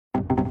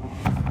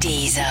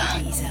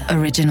Deezer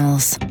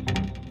Originals.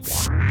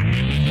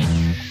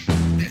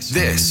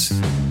 This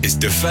is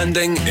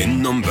Defending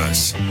in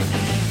Numbers.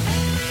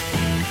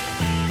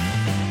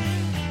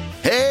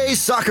 Hey,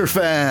 soccer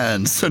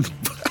fans!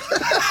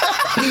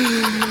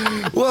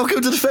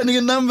 Welcome to Defending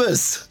in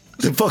Numbers,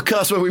 the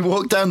podcast where we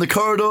walk down the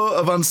corridor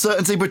of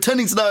uncertainty,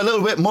 pretending to know a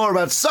little bit more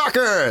about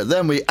soccer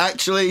than we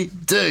actually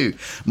do.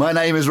 My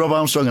name is Rob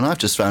Armstrong, and I've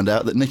just found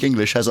out that Nick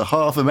English has a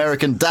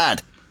half-American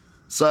dad.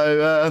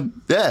 So,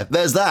 yeah,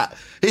 there's that.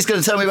 He's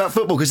going to tell me about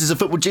football because he's a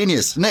football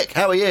genius. Nick,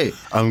 how are you?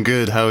 I'm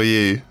good. How are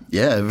you?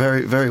 Yeah,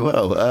 very, very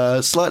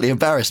well. Slightly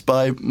embarrassed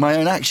by my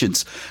own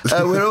actions.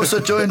 We're also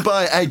joined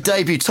by a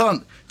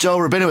debutante,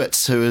 Joel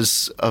Rabinowitz, who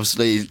is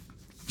obviously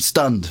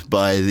stunned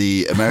by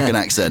the American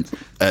accent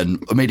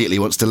and immediately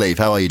wants to leave.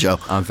 How are you, Joel?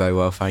 I'm very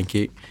well, thank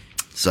you.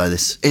 So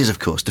this is, of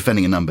course,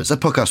 Defending in Numbers, a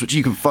podcast which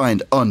you can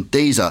find on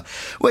Deezer,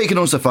 where you can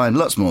also find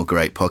lots more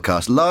great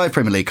podcasts, live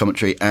Premier League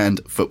commentary and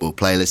football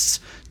playlists.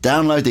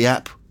 Download the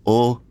app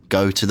or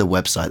go to the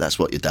website. That's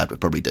what your dad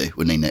would probably do,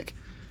 wouldn't he, Nick?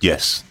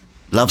 Yes.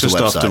 Loves the website.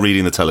 Just after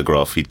reading the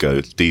Telegraph, he'd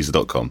go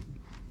Deezer.com.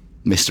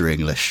 Mr.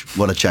 English,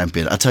 what a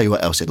champion. I'll tell you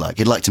what else he'd like.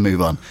 He'd like to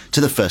move on to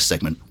the first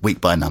segment,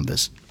 Week by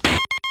Numbers.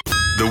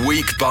 The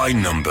Week by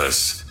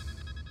Numbers.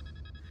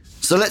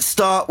 So let's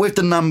start with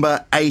the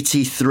number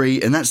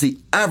 83, and that's the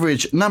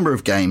average number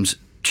of games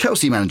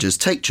Chelsea managers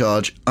take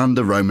charge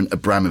under Roman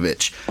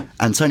Abramovich.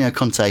 Antonio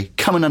Conte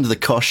coming under the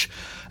cosh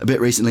a bit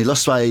recently,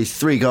 lost by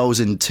 3 goals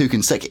in 2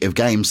 consecutive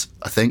games,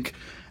 I think.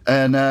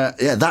 And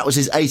yeah, that was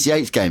his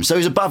 88th game. So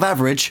he's above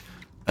average,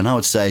 and I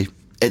would say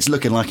it's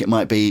looking like it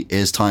might be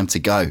his time to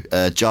go.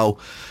 Joel,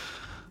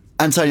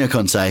 Antonio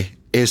Conte,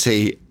 is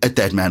he a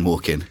dead man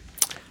walking?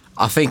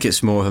 I think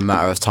it's more of a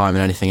matter of time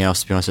than anything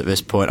else, to be honest, at this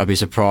point. I'd be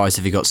surprised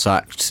if he got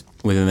sacked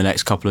within the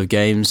next couple of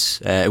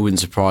games. It wouldn't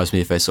surprise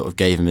me if they sort of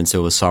gave him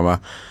until the summer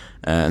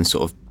and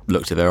sort of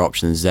looked at their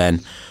options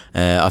then.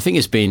 I think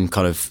it's been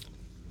kind of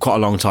quite a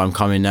long time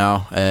coming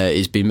now.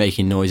 He's been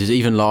making noises.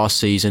 Even last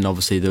season,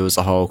 obviously, there was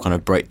a whole kind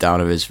of breakdown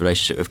of his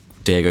relationship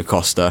with Diego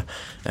Costa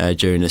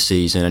during the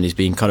season, and he's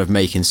been kind of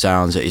making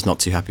sounds that he's not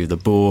too happy with the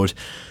board,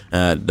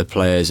 the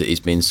players that he's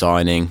been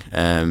signing,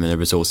 and the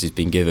resources he's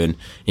been given.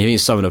 You think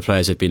some of the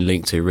players have been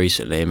linked to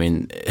recently. I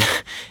mean,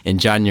 in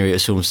January,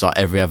 it's almost like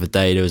every other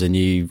day there was a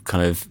new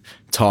kind of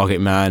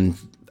target man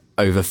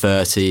over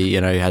 30.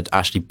 You know, you had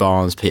Ashley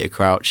Barnes, Peter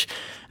Crouch.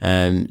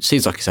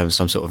 Seems like he's having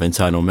some sort of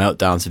internal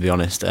meltdown, to be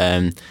honest.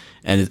 And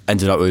it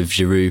ended up with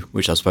Giroud,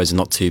 which I suppose is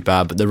not too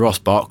bad. But the Ross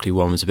Barkley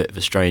one was a bit of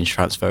a strange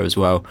transfer as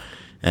well.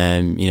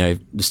 You know,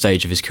 the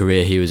stage of his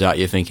career he was at,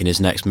 you're thinking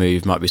his next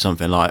move might be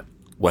something like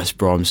West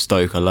Brom,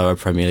 Stoke, a lower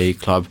Premier League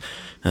club.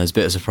 And it's a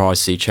bit of a surprise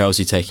to see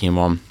Chelsea taking him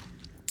on.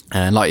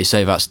 And like you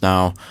say, that's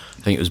now,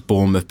 I think it was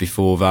Bournemouth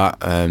before that.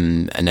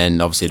 And then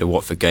obviously the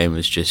Watford game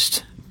was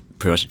just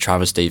pretty much a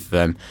travesty for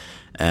them.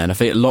 And I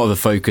think a lot of the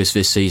focus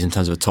this season in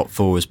terms of the top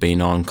 4 has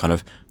been on kind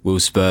of, will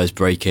Spurs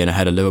break in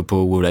ahead of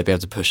Liverpool? Will they be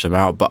able to push them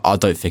out? But I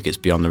don't think it's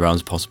beyond the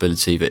realms of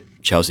possibility that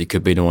Chelsea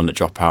could be the one that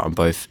drop out and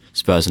both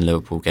Spurs and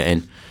Liverpool get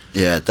in.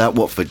 Yeah, that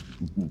Watford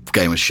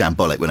game was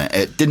shambolic, wasn't it?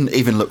 It didn't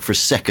even look for a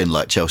second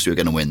like Chelsea were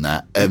going to win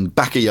that. And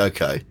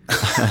Bakayoko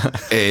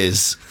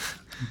is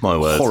My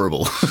word.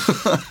 horrible.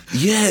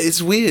 Yeah, it's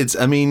weird.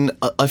 I mean,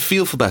 I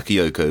feel for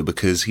Bakayoko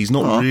because he's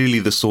not really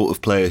the sort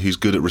of player who's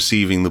good at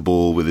receiving the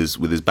ball with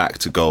his back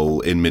to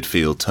goal in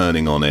midfield,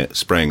 turning on it,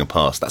 spraying a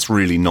pass. That's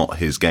really not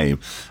his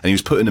game. And he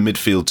was put in a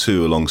midfield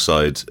too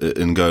alongside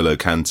N'Golo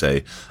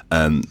Kante,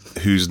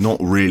 who's not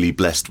really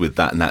blessed with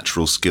that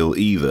natural skill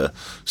either.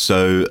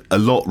 So a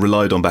lot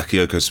relied on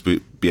Bakayoko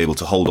to be able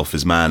to hold off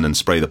his man and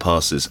spray the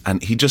passes,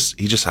 and he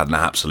just had an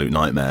absolute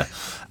nightmare.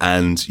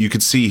 And you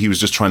could see he was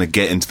just trying to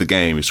get into the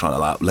game. He was trying to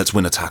like, let's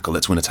win a tackle.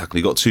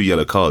 He got 2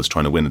 yellow cards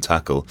trying to win a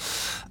tackle.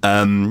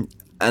 And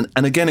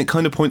again, it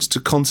kind of points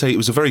to Conte. It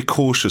was a very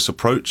cautious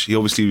approach. He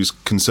obviously was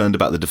concerned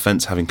about the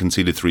defence having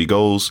conceded 3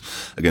 goals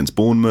against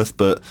Bournemouth,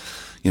 but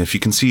you know, if you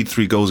concede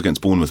 3 goals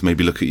against Bournemouth,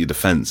 maybe look at your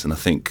defence. And I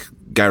think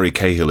Gary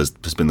Cahill has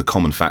been the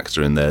common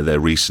factor in their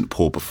recent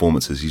poor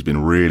performances. He's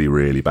been really,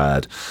 really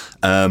bad.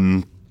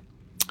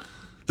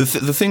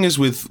 The thing is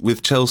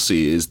with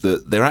Chelsea is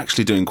that they're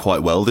actually doing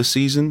quite well this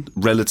season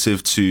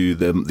relative to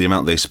the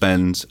amount they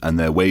spend and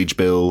their wage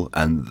bill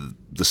and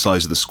the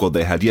size of the squad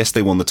they had. Yes,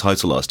 they won the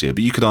title last year,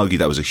 but you could argue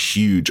that was a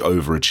huge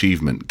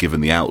overachievement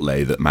given the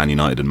outlay that Man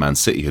United and Man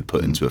City had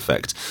put into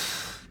effect.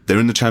 They're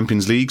in the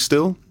Champions League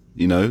still,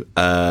 you know,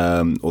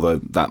 although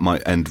that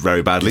might end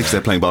very badly because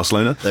they're playing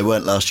Barcelona. They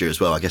weren't last year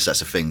as well. I guess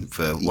that's a thing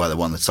for why they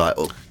won the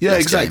title. Yeah,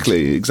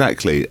 exactly.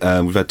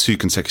 We've had 2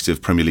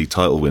 consecutive Premier League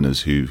title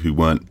winners who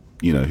weren't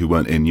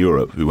in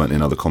Europe, who weren't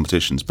in other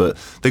competitions. But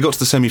they got to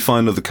the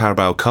semi-final of the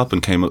Carabao Cup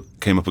and came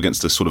up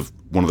against a sort of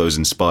one of those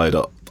inspired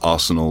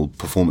Arsenal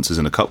performances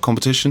in a cup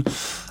competition.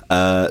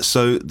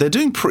 So they're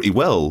doing pretty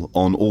well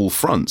on all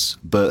fronts,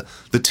 but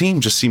the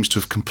team just seems to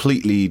have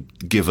completely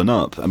given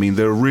up. I mean,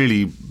 there are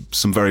really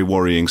some very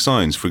worrying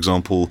signs. For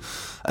example,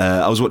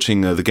 I was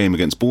watching the game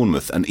against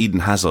Bournemouth, and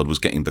Eden Hazard was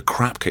getting the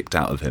crap kicked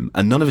out of him,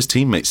 and none of his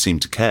teammates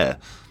seemed to care.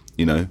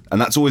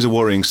 and that's always a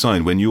worrying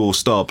sign when your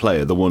star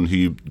player, the one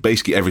who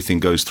basically everything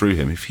goes through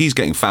him, if he's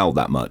getting fouled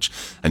that much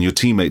and your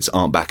teammates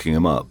aren't backing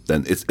him up,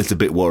 then it's a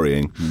bit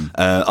worrying.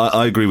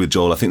 I agree with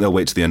Joel. I think they'll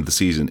wait to the end of the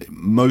season,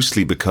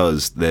 mostly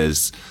because there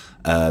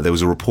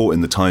was a report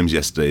in the Times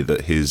yesterday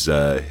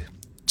that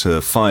to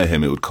fire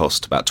him, it would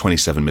cost about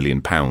 £27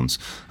 million.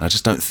 I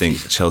just don't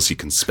think Chelsea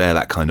can spare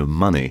that kind of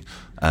money.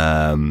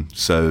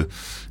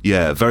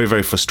 Yeah, very,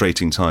 very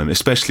frustrating time,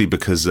 especially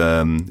because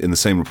in the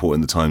same report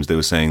in the Times, they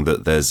were saying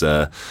that there's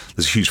a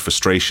huge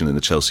frustration in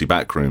the Chelsea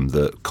backroom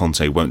that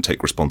Conte won't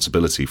take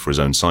responsibility for his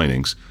own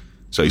signings.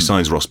 So he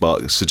signs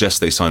suggests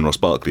they sign Ross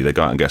Barkley, they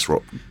go out and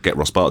get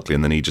Ross Barkley,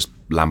 and then he just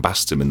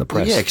lambasts him in the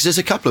press. Well, yeah, because there's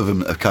a couple of them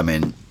that have come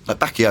in. Like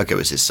Bakayoko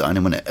was his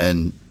signing, wasn't it?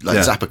 And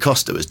Zappa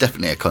Costa was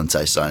definitely a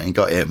Conte signing. He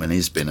got him, and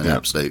he's been an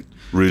absolute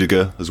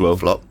Rudiger as well.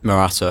 Flop.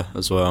 Morata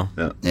as well.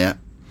 Yeah.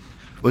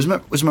 Was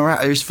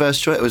Morata his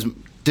first choice?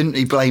 Didn't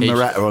he blame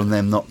Morata on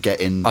them not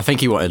getting? I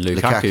think he wanted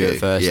Lukaku at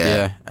first,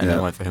 and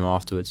then went for him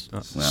afterwards.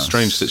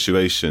 Strange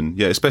situation,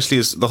 especially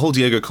as the whole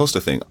Diego Costa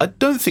thing. I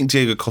don't think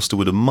Diego Costa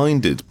would have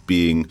minded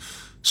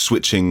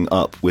switching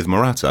up with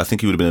Morata. I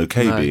think he would have been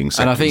okay being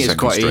second. And I think it's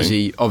quite string.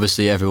 easy.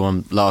 Obviously,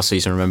 everyone last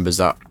season remembers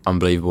that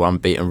unbelievable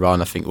unbeaten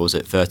run. I think, was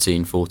it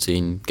 13,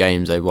 14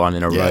 games they won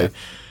in a row.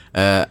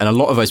 And a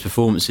lot of those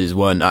performances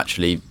weren't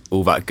actually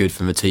all that good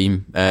from the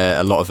team.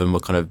 A lot of them were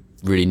kind of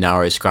really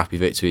narrow, scrappy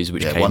victories,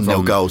 which came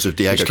 1-0 goals of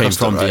Diego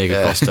Costa,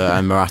 Diego Costa,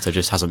 and Morata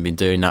just hasn't been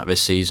doing that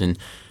this season.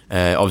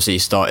 Obviously, he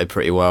started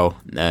pretty well,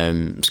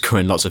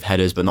 scoring lots of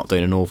headers, but not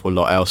doing an awful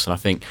lot else. And I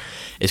think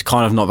it's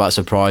kind of not that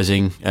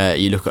surprising.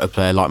 You look at a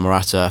player like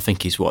Morata. I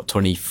think he's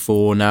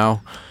 24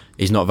 now.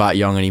 He's not that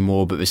young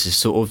anymore, but this is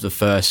sort of the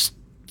first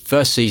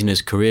season in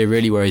his career,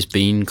 really, where he's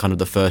been kind of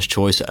the first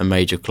choice at a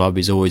major club.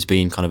 He's always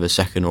been kind of a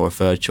second or a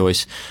third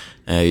choice.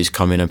 He's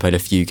come in and played a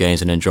few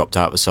games and then dropped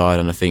out the side.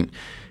 And I think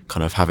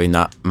kind of having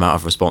that amount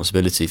of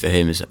responsibility for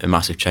him is a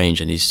massive change,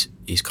 and he's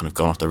kind of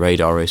gone off the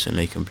radar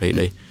recently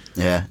completely.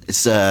 Yeah,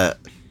 it's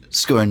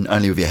scoring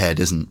only with your head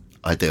isn't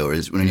ideal.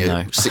 Is when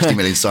you're 60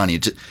 million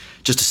signing,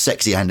 just a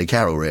sexy Andy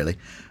Carroll, really.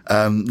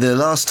 The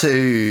last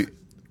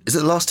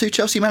two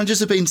Chelsea managers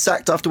have been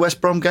sacked after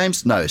West Brom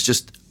games? No, it's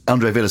just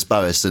Andre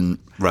Villas-Boas and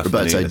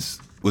Roberto.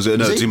 Was it?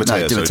 No, Di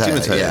Matteo. Di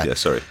Matteo, Yeah,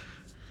 sorry.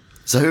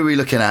 So who are we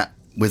looking at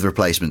with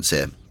replacements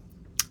here?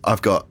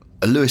 I've got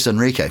a Luis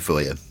Enrique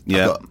for you. Yeah.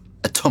 I've got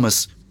a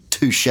Thomas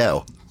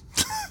Tuchel,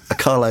 a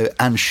Carlo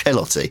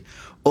Ancelotti,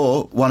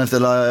 or one of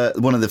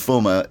the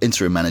former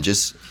interim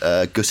managers,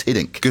 Gus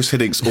Hiddink. Gus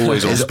Hiddink's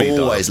always on speed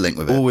dial. Always linked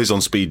with it. Always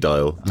on speed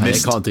dial. They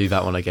can't do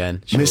that one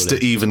again. Surely. Mr.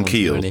 Even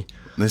Keel. Really.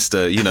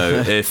 Mr.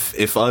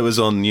 If I was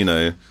on,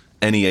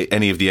 any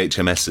of the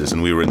HMSs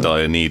and we were in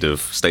dire need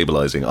of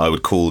stabilising, I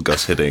would call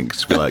Gus Hiddink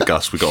to be like,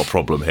 Gus, we got a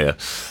problem here.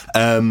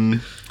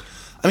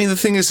 I mean, the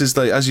thing is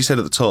that, as you said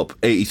at the top,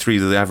 83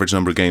 are the average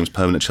number of games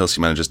permanent Chelsea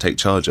managers take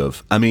charge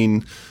of. I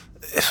mean,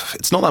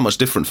 it's not that much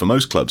different for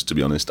most clubs, to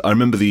be honest. I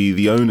remember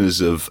the owners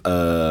of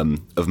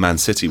Man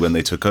City, when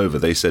they took over,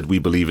 they said, we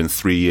believe in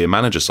 3-year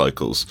manager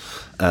cycles.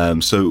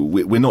 So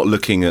we're not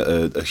looking at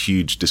a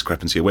huge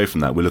discrepancy away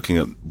from that. We're looking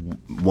at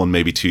 1,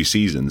 maybe 2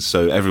 seasons.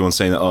 So everyone's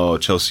saying that,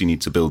 Chelsea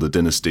need to build a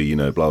dynasty,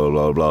 blah, blah,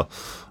 blah, blah.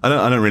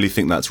 I don't really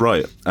think that's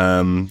right.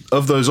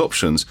 Of those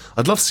options,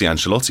 I'd love to see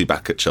Ancelotti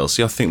back at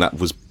Chelsea. I think that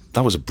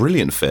was a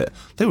brilliant fit.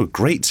 They were a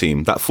great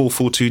team. That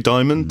 4-4-2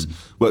 diamond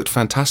worked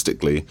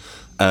fantastically.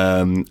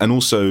 And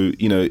also,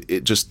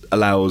 it just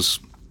allows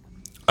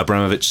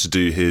Abramovich to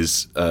do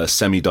his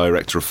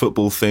semi-director of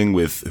football thing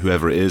with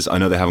whoever it is. I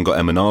know they haven't got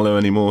Emanalo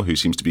anymore, who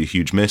seems to be a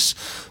huge miss,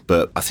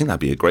 but I think that'd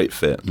be a great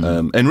fit.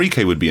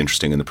 Enrique would be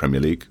interesting in the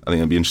Premier League. I think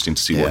it'd be interesting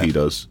to see what he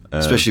does.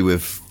 Especially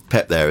with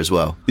Pep there as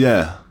well.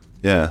 Yeah.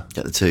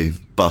 Get the two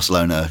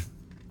Barcelona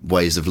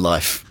ways of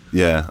life.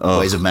 Yeah,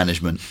 ways of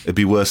management. It'd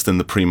be worse than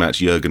the pre-match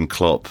Jurgen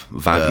Klopp,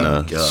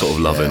 Wagner sort of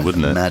loving,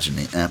 wouldn't it? Imagine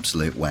the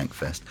absolute wank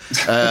fest.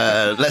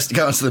 Let's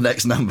go on to the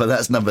next number.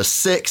 That's number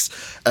 6,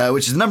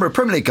 which is the number of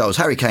Premier League goals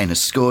Harry Kane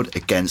has scored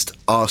against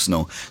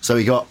Arsenal. So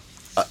he got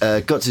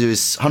to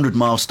his 100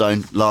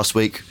 milestone last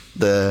week.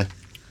 The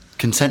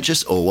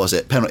contentious, or was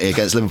it penalty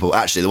against Liverpool?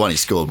 Actually, the one he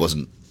scored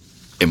wasn't,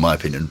 in my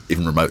opinion,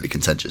 even remotely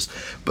contentious.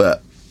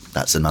 But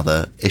that's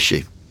another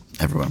issue,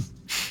 everyone.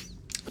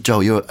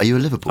 Joel, are you a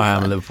Liverpool fan? I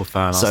am a Liverpool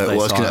fan. So I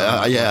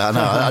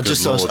know. I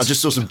just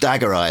saw some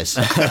dagger eyes.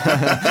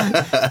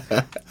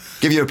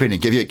 Give your opinion.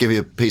 Give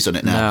you a piece on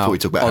it now before we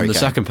talk about Harry Kane. On the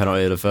second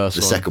penalty or the first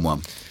one? The second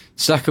one.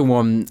 Second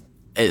one,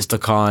 it's the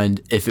kind,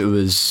 if it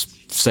was,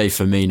 say,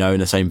 Firmino in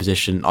the same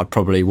position, I'd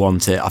probably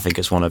want it. I think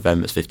it's one of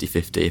them. It's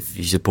 50-50. If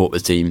you support the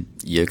team,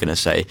 you're going to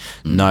say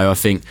no. I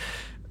think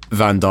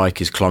Van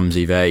Dijk is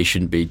clumsy there. He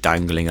shouldn't be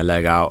dangling a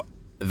leg out.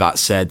 That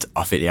said,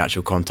 I think the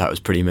actual contact was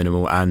pretty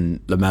minimal, and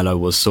Lamela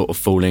was sort of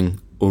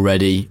falling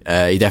already.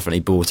 He definitely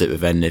bought it,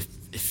 but then if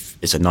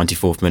it's a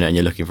 94th minute and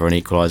you're looking for an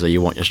equaliser, you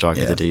want your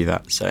striker to do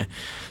that. So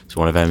it's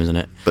one of them, isn't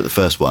it? But the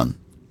first one,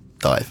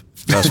 dive.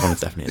 First one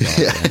is definitely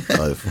a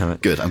dive.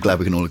 Dive. Good. I'm glad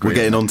we can all agree. We're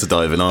getting on to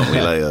diving, aren't we,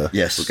 later?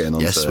 Yes. We're getting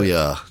on yes, to we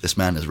are. This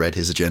man has read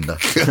his agenda.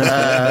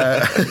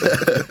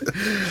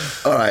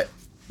 All right.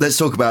 Let's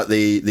talk about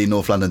the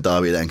North London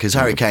derby then, because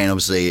Harry Kane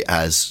obviously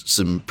has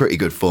some pretty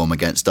good form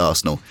against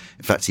Arsenal.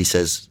 In fact, he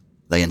says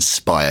they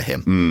inspire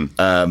him.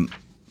 How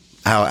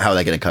are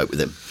they going to cope with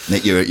him?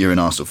 Nick, you're an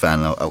Arsenal fan,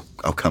 and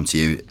I'll come to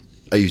you.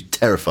 Are you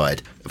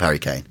terrified of Harry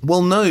Kane?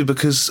 Well, no,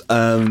 because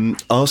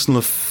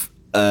Arsenal have...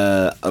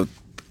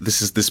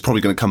 this is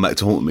probably going to come back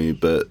to haunt me,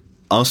 but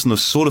Arsenal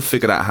have sort of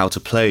figured out how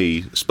to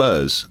play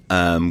Spurs,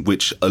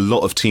 which a lot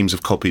of teams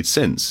have copied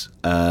since,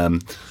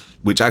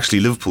 which actually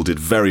Liverpool did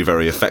very,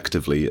 very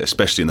effectively,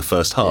 especially in the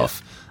first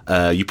half.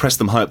 You press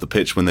them high up the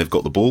pitch when they've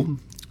got the ball.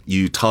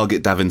 You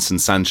target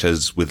Davinson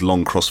Sanchez with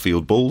long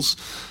cross-field balls.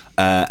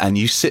 And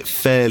you sit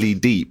fairly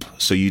deep,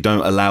 so you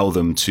don't allow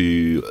them to.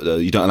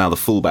 You don't allow the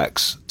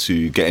fullbacks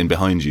to get in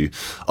behind you.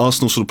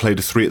 Arsenal sort of played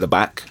a 3 at the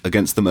back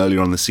against them earlier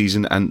on in the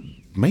season and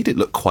made it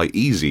look quite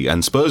easy.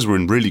 And Spurs were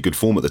in really good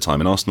form at the time,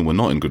 and Arsenal were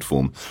not in good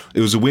form. It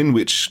was a win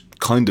which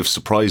kind of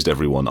surprised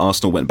everyone.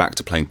 Arsenal went back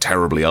to playing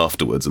terribly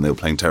afterwards, and they were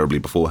playing terribly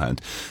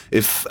beforehand.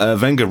 If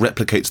Wenger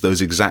replicates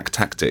those exact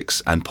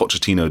tactics and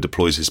Pochettino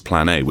deploys his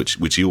plan A,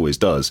 which he always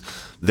does,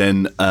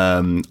 then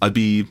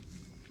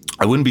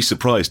I wouldn't be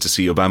surprised to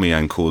see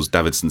Aubameyang cause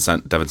Davinson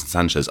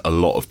Sanchez a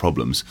lot of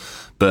problems.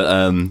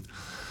 But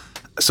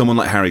someone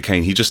like Harry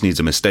Kane, he just needs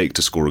a mistake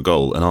to score a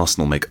goal, and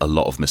Arsenal make a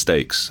lot of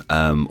mistakes.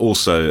 I know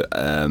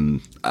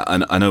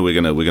we're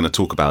gonna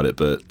talk about it,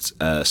 but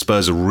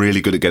Spurs are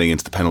really good at getting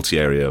into the penalty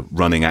area,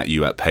 running at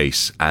you at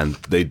pace, and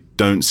they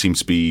don't seem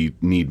to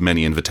need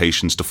many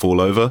invitations to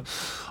fall over.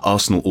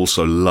 Arsenal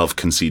also love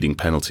conceding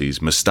penalties.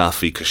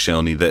 Mustafi,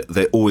 Koscielny,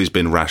 they've always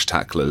been rash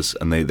tacklers,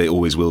 and they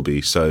always will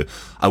be. So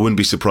I wouldn't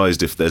be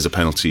surprised if there's a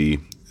penalty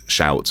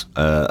shout,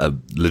 a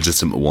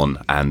legitimate one,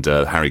 and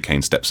Harry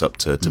Kane steps up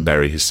to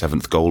bury his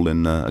 7th goal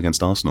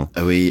against Arsenal.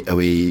 Are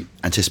we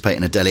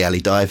anticipating a Dele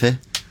Alli dive here?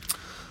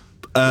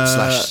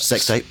 Slash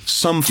sex tape?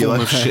 Some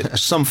form of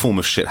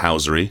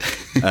shithousery,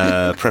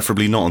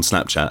 preferably not on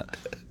Snapchat.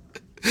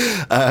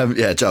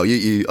 Joel,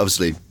 you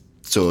obviously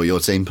saw your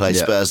team play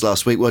Spurs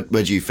last week.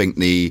 Where do you think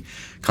the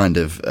kind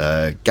of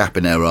gap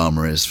in their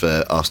armour is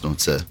for Arsenal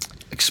to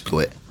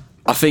exploit?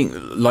 I think,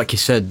 like you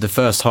said, the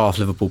first half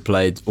Liverpool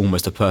played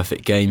almost a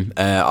perfect game.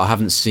 I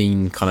haven't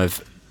seen kind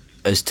of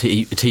a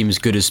team as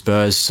good as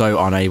Spurs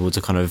so unable to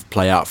kind of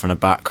play out from the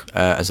back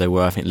as they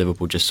were. I think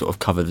Liverpool just sort of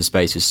covered the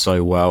spaces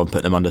so well and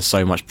put them under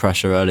so much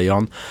pressure early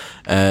on.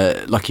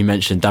 Like you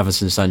mentioned,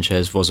 Davinson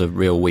Sanchez was a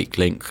real weak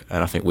link,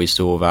 and I think we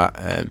saw that.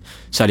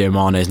 Sadio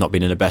Mane has not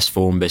been in the best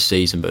form this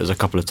season, but there's a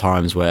couple of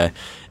times where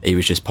he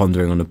was just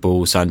pondering on the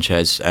ball,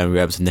 Sanchez, and we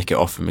were able to nick it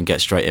off him and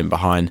get straight in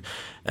behind.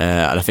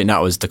 And I think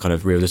that was the kind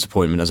of real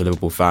disappointment as a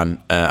Liverpool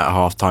fan. At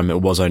half time,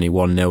 it was only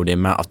 1-0. The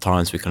amount of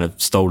times we kind of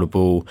stole the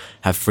ball,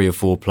 had 3 or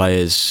 4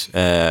 players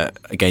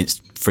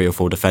against 3 or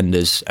 4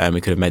 defenders, and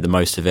we could have made the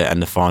most of it.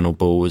 And the final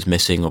ball was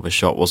missing, or the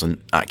shot wasn't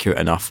accurate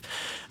enough.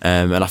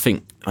 And I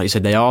think, like you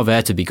said, they are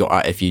there to be got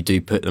at if you do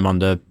put them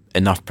under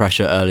enough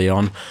pressure early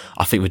on.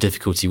 I think the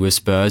difficulty with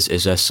Spurs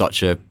is they're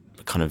such a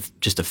kind of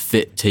just a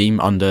fit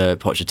team under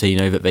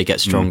Pochettino that they get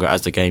stronger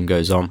as the game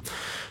goes on.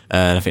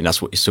 And I think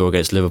that's what you saw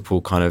against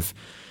Liverpool, kind of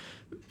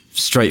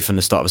straight from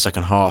the start of the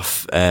second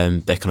half.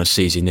 They kind of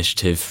seized the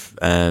initiative.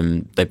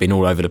 They've been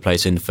all over the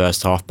place in the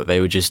first half, but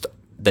they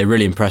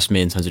really impressed me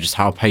in terms of just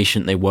how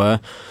patient they were.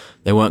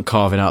 They weren't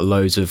carving out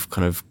loads of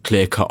kind of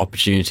clear-cut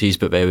opportunities,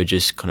 but they were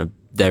just kind of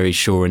very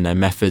sure in their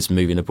methods,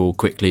 moving the ball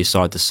quickly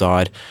side to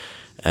side.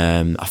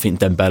 I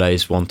think Dembele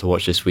is one to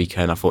watch this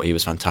weekend. I thought he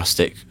was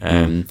fantastic.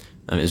 And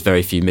there's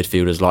very few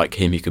midfielders like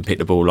him who can pick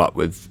the ball up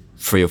with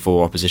 3 or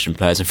 4 opposition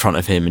players in front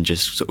of him and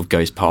just sort of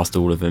goes past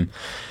all of them.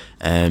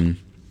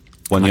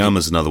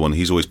 Wanyama's another one.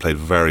 He's always played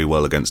very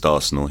well against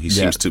Arsenal. He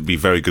seems to be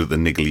very good at the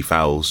niggly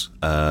fouls.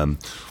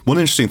 One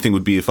interesting thing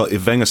would be if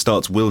Wenger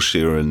starts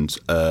Wilshere and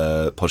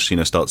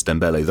Pochettino starts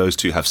Dembele, those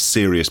two have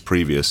serious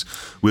previous.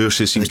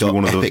 Wilshere seems to be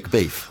one of the epic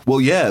beef.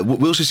 Well, yeah,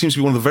 Wilshere seems to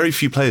be one of the very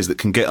few players that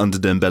can get under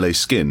Dembele's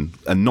skin,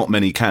 and not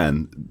many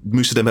can.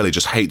 Moussa Dembele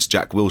just hates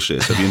Jack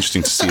Wilshere, so it'd be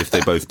interesting to see if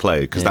they both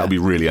play, because that would be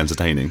really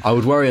entertaining. I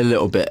would worry a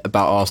little bit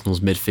about Arsenal's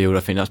midfield.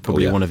 I think that's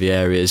probably one of the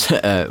areas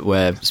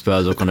where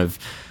Spurs will kind of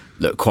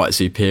look quite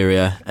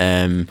superior.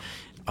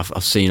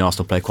 I've seen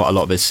Arsenal play quite a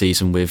lot this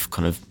season with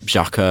kind of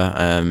Xhaka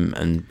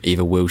and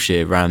either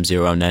Wilshere, Ramsey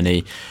or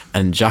Elneny.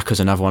 And Xhaka's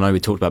another one. I know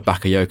we talked about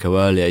Bakayoko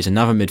earlier. He's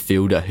another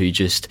midfielder who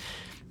just,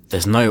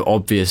 there's no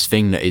obvious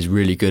thing that he's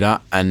really good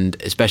at, and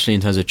especially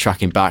in terms of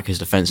tracking back, his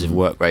defensive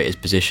work rate, his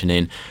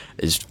positioning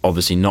is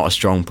obviously not a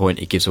strong point.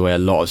 He gives away a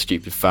lot of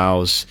stupid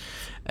fouls.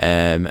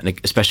 And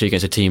especially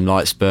against a team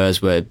like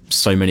Spurs, where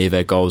so many of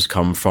their goals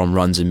come from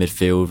runs in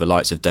midfield, the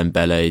likes of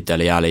Dembele,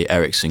 Dele Alli,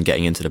 Eriksen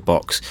getting into the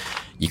box,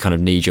 you kind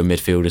of need your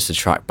midfielders to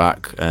track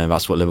back.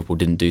 That's what Liverpool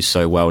didn't do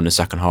so well in the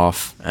second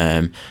half,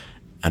 and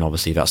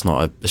obviously that's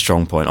not a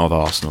strong point of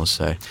Arsenal.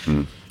 So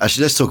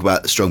actually, let's talk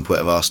about the strong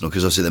point of Arsenal,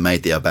 because obviously they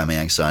made the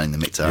Aubameyang signing,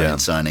 the Mkhitaryan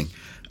signing.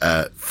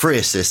 3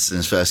 assists in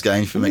his first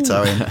game for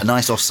Mkhitaryan, a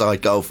nice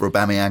offside goal for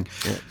Aubameyang.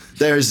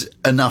 there is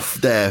enough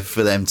there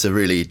for them to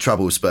really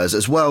trouble Spurs,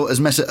 as well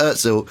as Mesut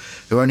Ozil,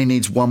 who only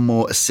needs one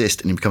more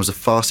assist and he becomes the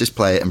fastest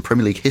player in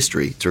Premier League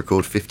history to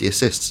record 50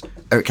 assists.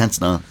 Eric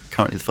Cantona,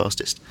 currently the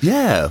fastest.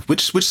 Yeah,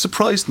 which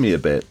surprised me a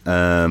bit.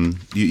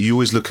 You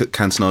always look at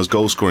Cantona's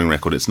goal scoring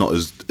record. It's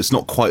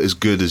not quite as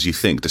good as you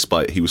think,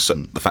 despite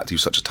the fact he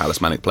was such a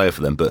talismanic player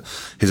for them. But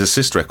his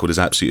assist record is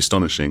absolutely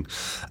astonishing.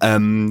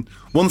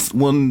 One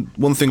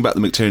thing about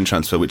the Mkhitaryan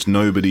transfer, which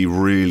nobody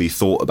really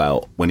thought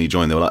about when he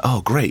joined, they were like,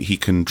 "Oh, great! He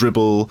can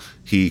dribble.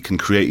 He can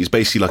create. He's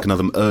basically like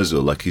another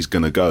Ozil. Like he's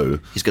going to go.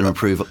 He's going to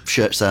improve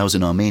shirt sales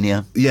in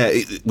Armenia. Yeah,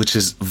 which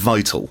is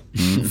vital,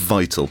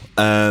 vital.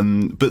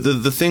 But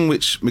the thing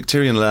which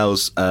Mkhitaryan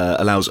allows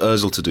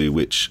Ozil to do,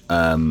 which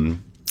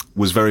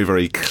was very,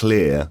 very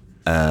clear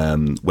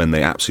when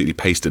they absolutely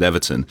pasted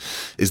Everton,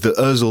 is that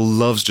Ozil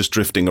loves just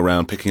drifting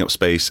around, picking up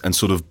space and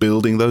sort of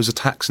building those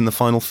attacks in the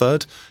final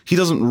third. He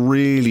doesn't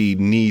really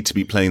need to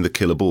be playing the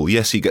killer ball.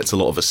 Yes, he gets a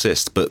lot of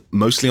assists, but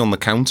mostly on the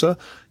counter.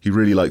 He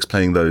really likes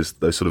playing those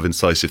sort of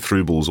incisive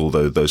through balls, or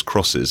those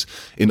crosses.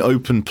 In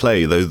open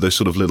play, those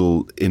sort of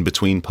little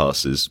in-between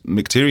passes,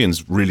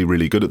 Mkhitaryan's really,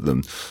 really good at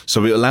them.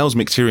 So it allows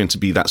Mkhitaryan to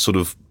be that sort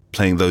of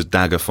playing those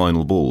dagger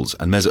final balls,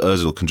 and Mesut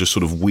Ozil can just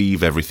sort of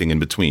weave everything in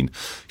between.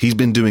 He's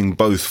been doing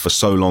both for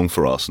so long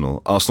for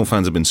Arsenal. Arsenal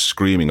fans have been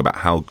screaming about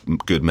how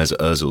good Mesut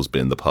Ozil's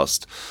been the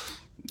past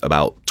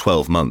about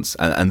 12 months,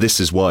 and this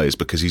is why, is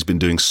because he's been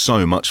doing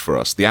so much for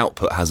us. The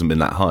output hasn't been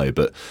that high,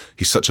 but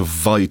he's such a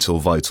vital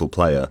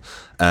player,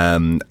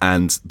 and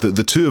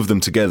the two of them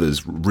together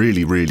is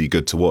really, really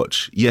good to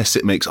watch. Yes,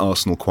 it makes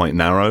Arsenal quite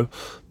narrow,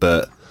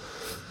 but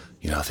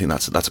I think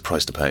that's a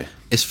price to pay.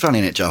 It's funny,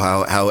 isn't it, Joe,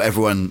 how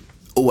everyone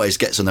always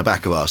gets on the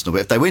back of Arsenal,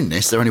 but if they win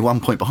this, they're only 1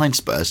 point behind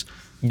Spurs.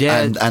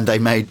 Yeah, and they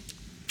made,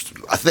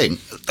 I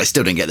think they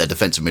still didn't get their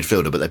defensive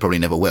midfielder, but they probably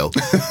never will.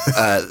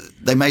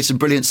 They made some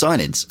brilliant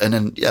signings, and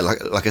then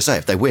like I say,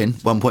 if they win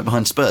 1 point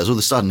behind Spurs, all of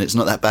a sudden it's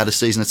not that bad a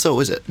season at all,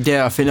 is it?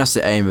 Yeah, I think that's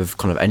the aim of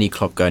kind of any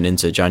club going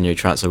into a January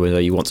transfer window.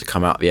 You want to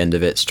come out at the end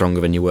of it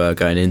stronger than you were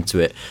going into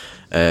it.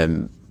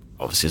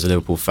 Obviously, as a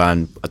Liverpool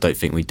fan, I don't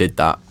think we did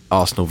that.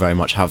 Arsenal very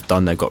much have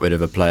done. They got rid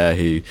of a player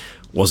who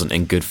wasn't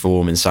in good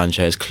form, and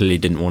Sanchez clearly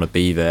didn't want to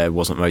be there,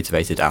 wasn't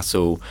motivated at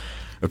all.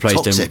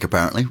 Replaced toxic, him.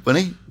 Apparently,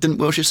 wasn't he? Didn't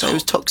Wilshere say it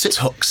was toxic?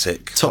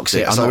 Toxic.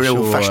 It's a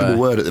real fashionable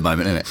word at the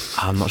moment, isn't it?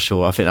 I'm not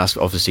sure. I think that's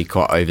obviously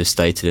quite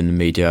overstated in the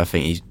media. I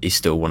think he's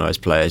still one of those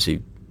players who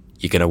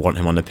you're going to want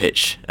him on the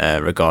pitch,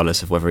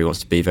 regardless of whether he wants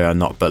to be there or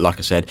not. But like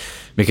I said,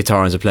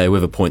 Mkhitaryan's a player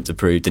with a point to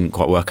prove. Didn't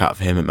quite work out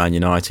for him at Man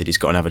United. He's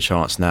got another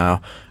chance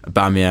now.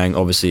 Aubameyang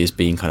obviously has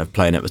been kind of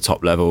playing at the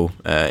top level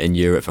in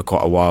Europe for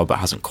quite a while, but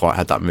hasn't quite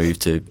had that move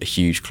to a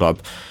huge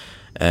club.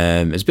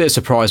 It's a bit of a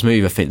surprise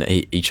move, I think, that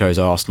he chose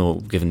Arsenal,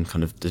 given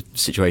kind of the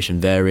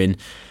situation they're in.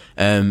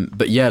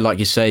 But yeah, like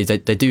you say,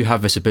 they do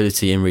have this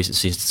ability in recent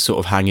seasons to sort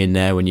of hang in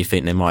there when you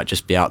think they might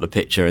just be out the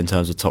picture in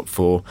terms of top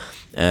four.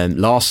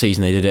 Last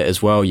season they did it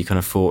as well. You kind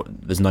of thought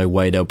there's no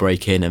way they'll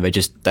break in, and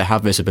they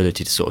have this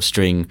ability to sort of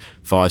string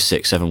 5,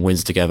 6, 7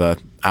 wins together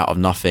out of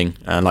nothing.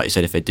 And like you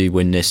said, if they do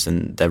win this,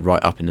 then they're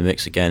right up in the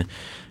mix again.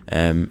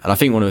 And I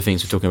think one of the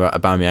things we're talking about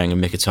Aubameyang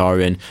and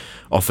Mkhitaryan,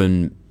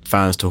 often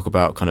fans talk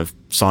about kind of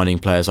signing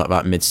players like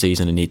that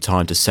mid-season and need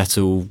time to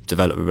settle,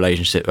 develop a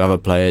relationship with other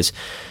players,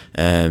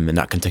 and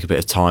that can take a bit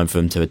of time for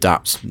them to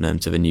adapt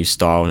to the new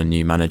style and a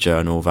new manager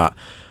and all that.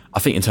 I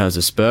think in terms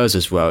of Spurs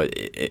as well,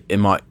 it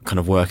might kind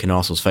of work in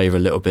Arsenal's favour a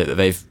little bit. But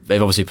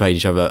they've obviously played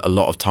each other a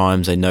lot of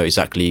times. They know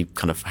exactly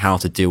kind of how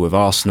to deal with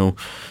Arsenal.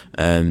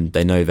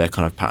 They know their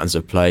kind of patterns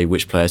of play,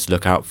 which players to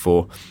look out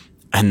for,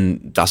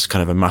 and that's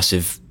kind of a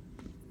massive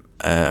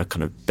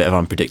kind of bit of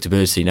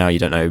unpredictability now. You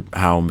don't know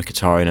how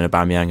Mkhitaryan and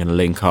Aubameyang are going to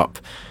link up,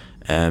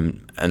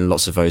 and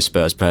lots of those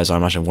Spurs players, I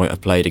imagine, won't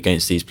have played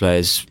against these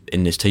players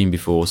in this team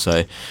before.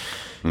 So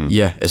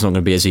yeah, it's not going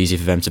to be as easy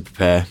for them to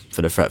prepare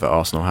for the threat that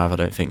Arsenal have, I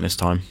don't think, this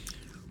time.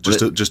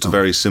 Just a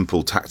very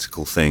simple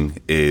tactical thing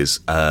is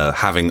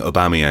having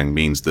Aubameyang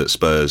means that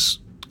Spurs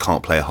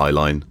can't play a high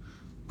line,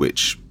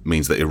 which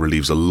means that it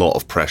relieves a lot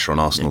of pressure on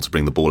Arsenal to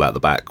bring the ball out the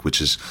back,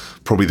 which is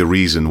probably the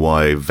reason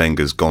why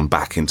Wenger's gone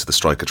back into the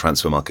striker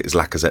transfer market, is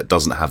Lacazette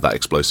doesn't have that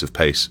explosive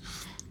pace.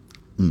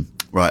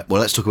 Right,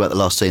 well, let's talk about the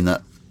last team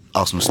that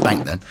Arsenal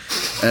spanked then,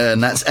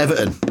 and that's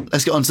Everton.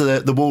 Let's get on to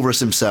the Walrus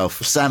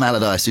himself, Sam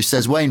Allardyce, who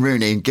says Wayne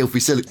Rooney and Gylfi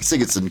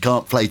Sigurdsson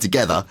can't play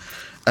together.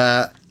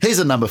 Here's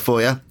a number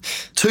for you,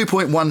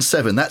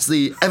 2.17. That's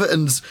the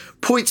Everton's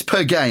points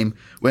per game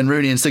when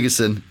Rooney and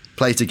Sigurdsson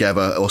play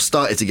together or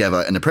started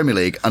together in the Premier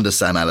League under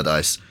Sam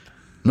Allardyce.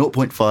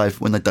 0.5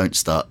 when they don't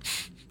start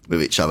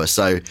with each other.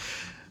 So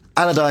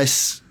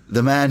Allardyce,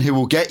 the man who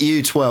will get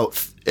you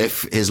 12th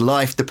if his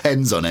life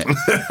depends on it,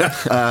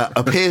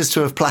 appears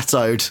to have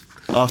plateaued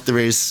after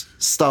his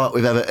start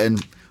with Everton.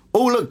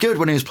 All looked good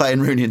when he was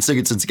playing Rooney and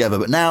Sigurdsson together,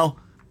 but now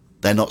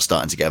they're not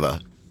starting together.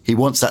 He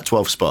wants that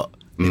 12th spot.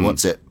 He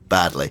wants it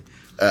badly.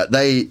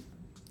 They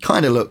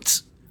kind of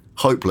looked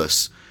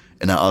hopeless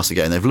in that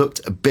Arsenal game. They've looked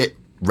a bit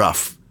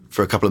rough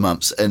for a couple of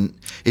months, and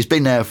he's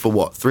been there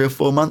for 3 or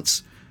 4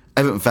 months.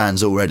 Everton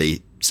fans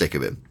already sick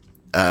of him.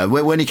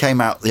 When he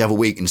came out the other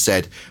week and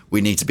said,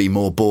 we need to be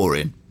more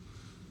boring,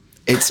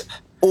 it's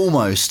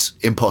almost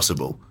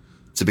impossible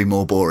to be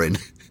more boring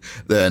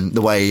than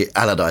the way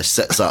Allardyce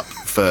sets up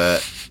for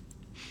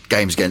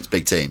games against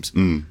big teams.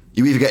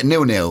 You either get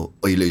 0-0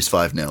 or you lose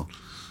 5-0.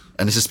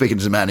 And this is speaking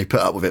to a man who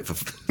put up with it for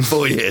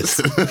 4 years.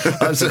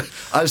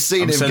 I've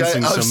seen him go.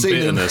 I've seen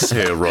bitterness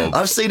here, Rob.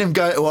 I've seen him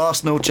go to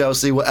Arsenal,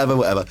 Chelsea,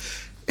 whatever.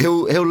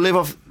 He'll live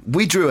off.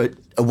 We drew it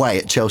away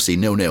at Chelsea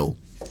 0-0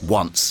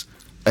 once,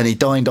 and he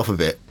dined off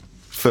of it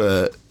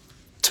for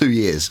 2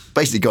 years.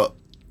 Basically, got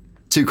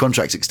 2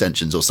 contract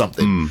extensions or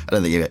something. I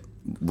don't think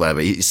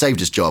he saved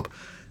his job,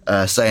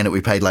 saying that we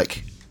played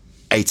like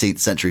 18th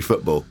century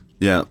football.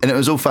 Yeah, and it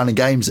was all fun and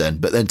games then.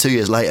 But then 2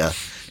 years later,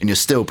 and you're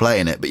still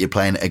playing it, but you're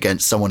playing it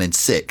against someone in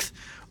 6th.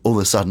 All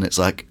of a sudden, it's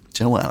like,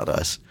 do you know what,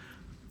 Allardyce?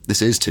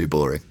 This is too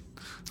boring.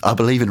 I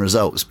believe in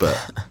results, but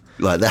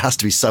like there has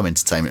to be some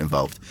entertainment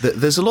involved.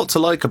 There's a lot to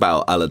like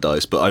about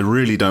Allardyce, but I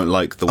really don't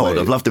like the way. I'd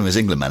have loved him as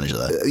England manager,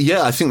 though.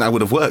 Yeah, I think that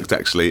would have worked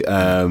actually.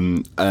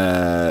 Sean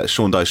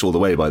Dyche all the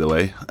way, by the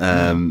way.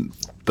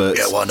 But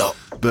yeah, why not?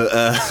 But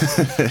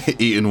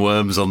eating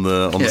worms on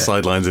the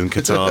sidelines in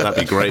Qatar, that'd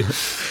be great.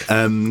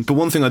 But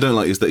one thing I don't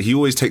like is that he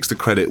always takes the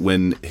credit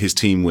when his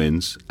team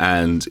wins,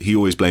 and he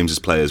always blames his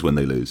players when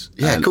they lose.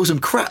 Yeah, he calls them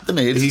crap, doesn't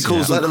he? He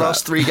calls them like the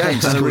last 3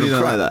 games. And I really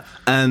don't like that.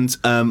 And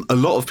a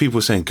lot of people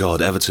were saying,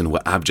 God, Everton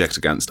were abject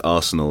against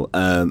Arsenal.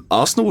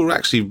 Arsenal were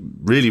actually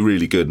really,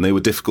 really good, and they were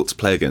difficult to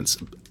play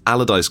against.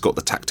 Allardyce got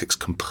the tactics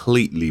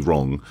completely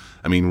wrong.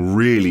 I mean,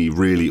 really,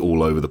 really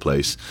all over the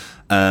place.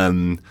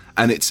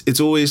 And it's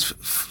always,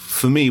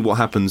 for me, what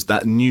happens,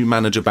 that new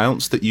manager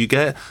bounce that you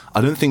get,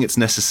 I don't think it's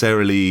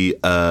necessarily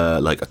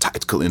like a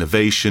tactical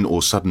innovation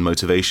or sudden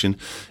motivation.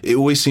 It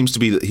always seems to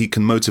be that he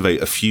can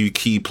motivate a few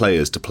key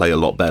players to play a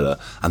lot better,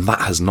 and that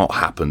has not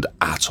happened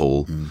at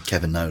all.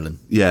 Kevin Nolan.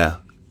 Yeah,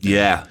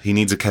 he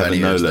needs a Kevin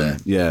Nolan.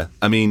 Yeah,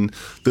 I mean,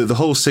 the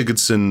whole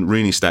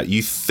Sigurdsson-Rooney stat,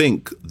 you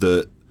think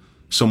that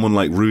someone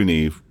like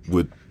Rooney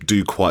would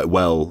do quite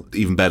well,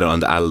 even better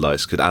under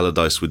Allardyce, because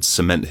Allardyce would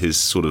cement his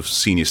sort of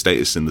senior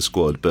status in the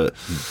squad, but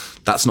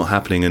that's not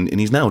happening, and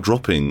he's now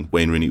dropping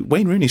Wayne Rooney.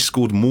 Wayne Rooney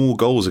scored more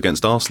goals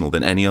against Arsenal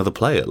than any other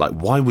player. Like,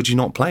 why would you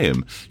not play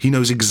him? He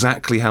knows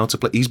exactly how to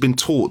play. He's been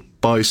taught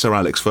by Sir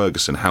Alex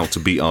Ferguson how to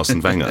beat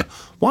Arsene Wenger.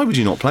 Why would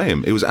you not play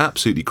him? It was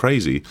absolutely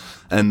crazy.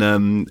 And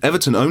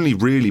Everton only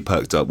really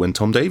perked up when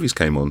Tom Davies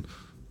came on.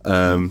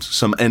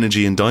 Some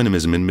energy and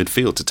dynamism in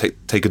midfield to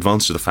take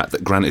advantage of the fact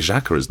that Granit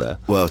Xhaka is there.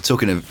 Well,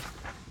 talking of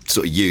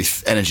sort of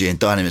youth, energy and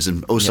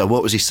dynamism, also,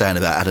 what was he saying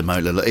about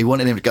Ademola? Look, he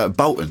wanted him to go to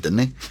Bolton, didn't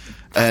he?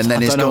 And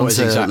then he's gone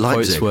to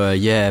Leipzig.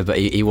 But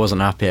he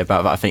wasn't happy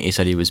about that. I think he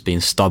said he was being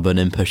stubborn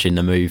and pushing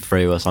the move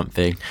through or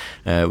something,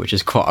 which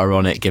is quite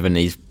ironic given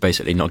he's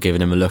basically not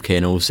giving him a look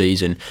in all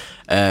season,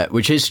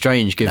 which is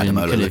strange given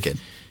Ademola looking.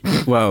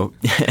 Well,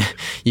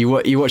 you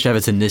watch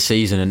Everton this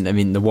season, and I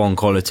mean the one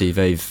quality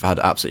they've had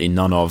absolutely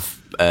none of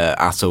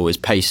at all is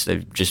pace.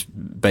 They've just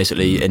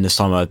basically in the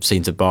summer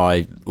seemed to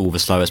buy all the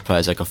slowest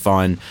players they could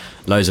find,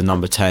 loads of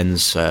number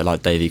 10s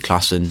like Davy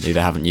Klaassen, who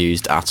they haven't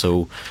used at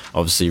all.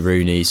 Obviously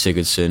Rooney,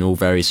 Sigurdsson, all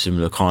very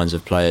similar kinds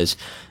of players,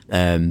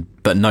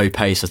 but no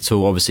pace at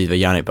all. Obviously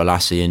the Yannick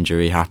Bolasie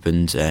injury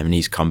happened, and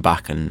he's come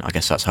back, and I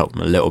guess that's helped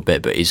him a little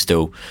bit, but he's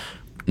still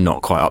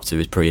not quite up to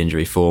his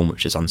pre-injury form,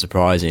 which is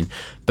unsurprising.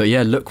 But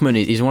yeah, Lookman,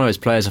 he's one of those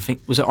players, I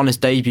think, was it on his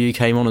debut, he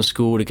came on and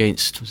scored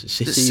against, was it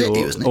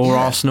City or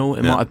Arsenal?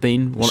 It might have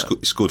been.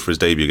 He scored for his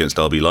debut against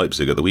RB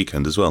Leipzig at the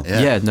weekend as well.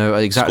 Yeah, no,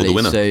 exactly.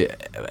 Scored the winner.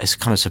 So it's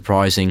kind of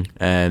surprising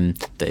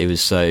that he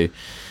was so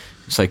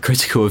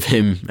critical of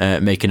him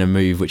making a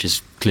move which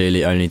is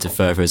clearly only to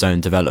further his own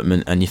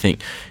development. And you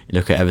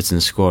look at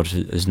Everton's squad,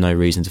 there's no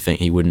reason to think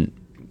he wouldn't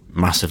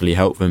massively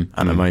help them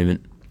at the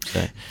moment.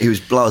 So. He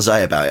was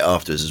blasé about it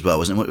afterwards as well,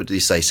 wasn't he? What did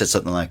he say? He said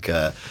something like,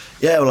 I've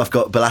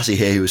got Bolasie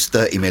here who was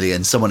 30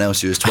 million, someone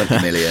else who was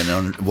 20 million,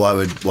 and why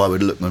would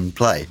Lookman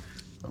play?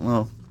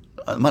 Well,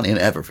 money in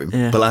everything.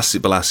 Yeah.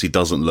 Bolasie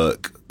doesn't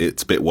look,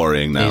 it's a bit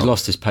worrying now. He's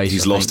lost his pace.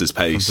 He's lost his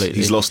pace. Completely.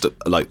 He's lost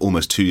like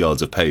almost 2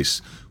 yards of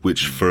pace,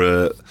 which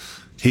for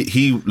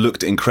he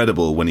looked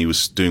incredible when he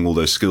was doing all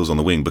those skills on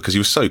the wing, because he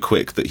was so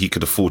quick that he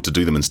could afford to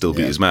do them and still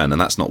beat his man, and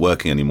that's not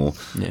working anymore.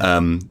 Yeah.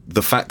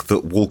 The fact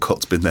that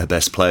Walcott's been their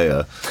best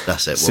player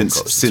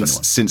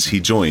since he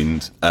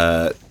joined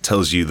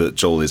tells you that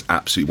Joel is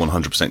absolutely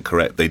 100%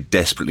 correct. They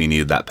desperately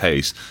needed that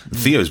pace.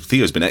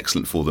 Theo's been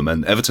excellent for them,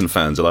 and Everton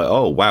fans are like,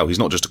 oh wow, he's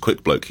not just a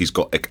quick bloke, he's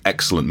got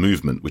excellent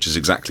movement, which is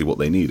exactly what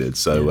they needed.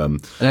 So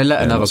and they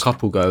let another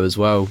couple go as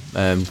well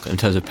in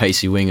terms of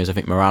pacey wingers. I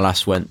think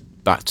Morales went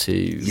back to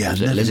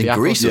in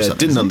Greece or something.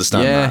 Didn't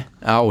understand that.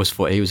 I always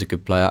thought he was a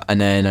good player. And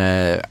then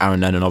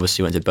Aaron Lennon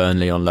obviously went to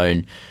Burnley on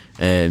loan,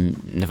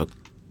 never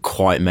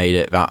quite made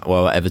it that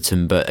well at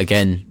Everton, but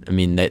again, I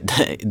mean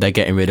they're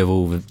getting rid of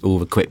all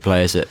the quick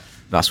players.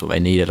 That's what they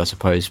needed, I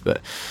suppose.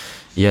 But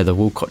yeah, the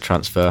Walcott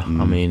transfer,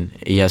 I mean,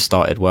 he has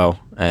started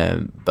well,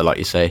 but like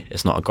you say,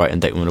 it's not a great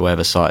indictment of where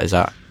the site is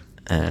at.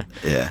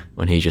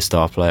 when he's your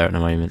star player at the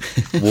moment.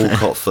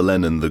 Walcott for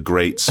Lennon, the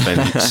great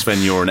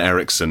Sven-Göran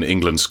Eriksson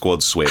England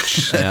squad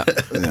switch. Yeah.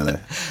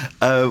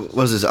 What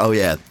was this? Oh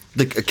yeah,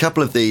 a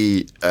couple of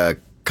the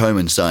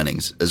Koeman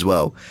signings as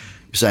well.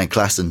 You're saying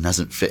Klassen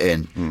hasn't fit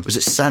in. Was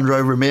it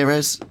Sandro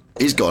Ramirez?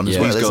 He's gone as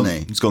well, isn't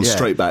he? He's gone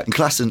straight back. And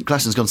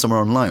Klassen's gone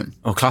somewhere on loan.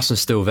 Oh, Klassen's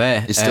still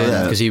there. He's still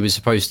there because he was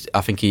supposed.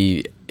 I think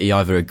he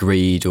either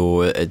agreed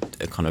or a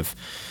kind of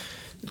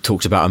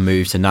talked about a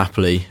move to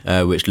Napoli,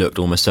 which looked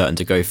almost certain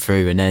to go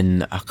through. And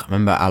then I can't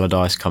remember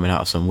Allardyce coming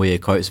out with some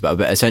weird quotes about it.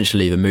 But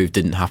essentially, the move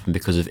didn't happen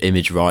because of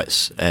image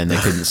rights, and they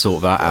couldn't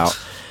sort that out.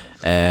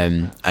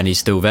 And he's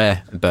still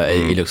there, but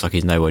he looks like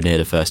he's nowhere near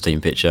the first team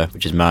picture,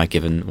 which is mad.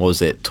 Given what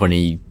was it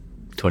 20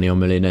 odd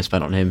million they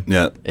spent on him,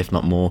 if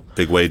not more.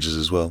 Big wages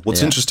as well.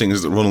 What's interesting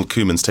is that Ronald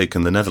Koeman's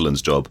taken the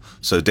Netherlands job,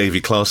 so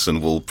Davy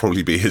Klaassen will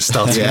probably be his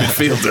starting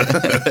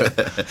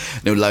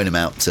midfielder. He'll loan him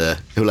out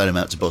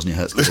to Bosnia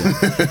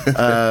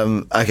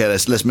Herzegovina. Okay,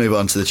 let's move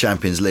on to the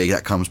Champions League.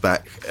 That comes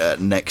back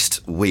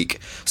next week.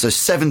 So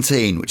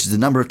 17, which is the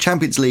number of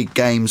Champions League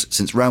games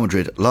since Real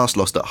Madrid last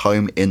lost at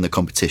home in the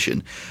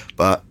competition.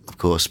 But of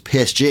course,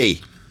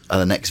 PSG are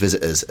the next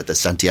visitors at the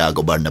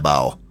Santiago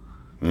Bernabeu,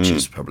 which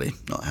is probably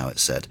not how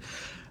it's said.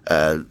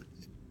 I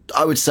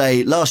would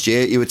say last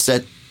year you would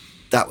said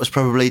that was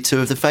probably two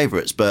of the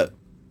favourites, but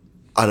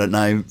I don't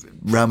know.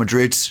 Real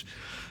Madrid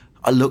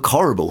look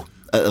horrible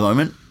at the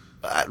moment.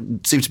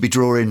 Seem to be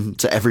drawing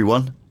to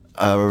everyone.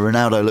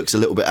 Ronaldo looks a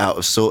little bit out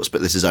of sorts,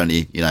 but this is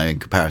only in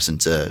comparison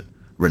to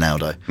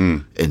Ronaldo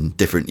in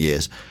different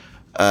years.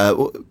 How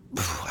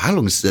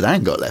long has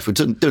Zidane got left? We're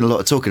doing a lot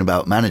of talking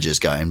about managers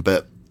going,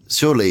 but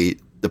surely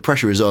the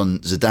pressure is on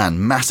Zidane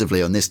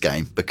massively on this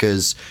game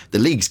because the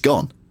league's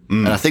gone.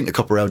 And I think the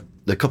Copa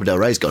del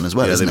Rey's gone as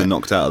well, isn't they've it? been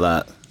knocked out of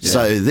that. Yeah.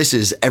 So this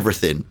is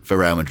everything for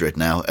Real Madrid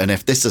now. And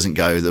if this doesn't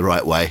go the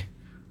right way,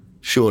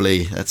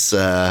 surely that's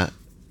the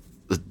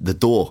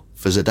door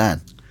for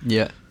Zidane.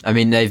 Yeah. I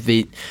mean,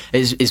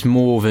 it's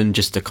more than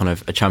just a kind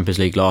of a Champions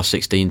League last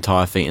 16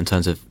 tie, I think, in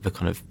terms of the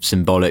kind of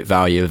symbolic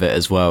value of it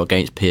as well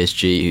against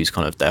PSG, who's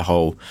kind of their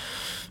whole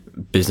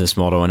business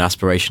model and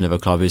aspiration of a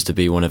club is to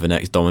be one of the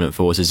next dominant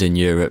forces in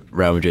Europe.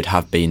 Real Madrid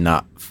have been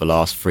that for the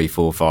last 3,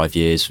 4, 5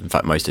 years, in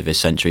fact most of this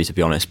century to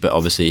be honest, but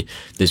obviously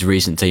this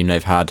recent team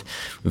they've had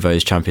with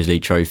those Champions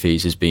League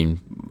trophies has been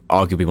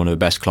arguably one of the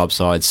best club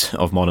sides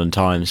of modern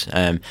times,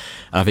 and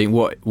I think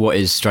what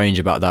is strange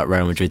about that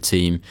Real Madrid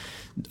team,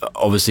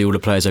 obviously all the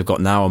players they've got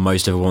now are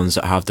most of the ones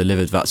that have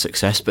delivered that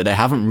success, but they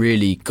haven't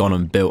really gone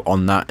and built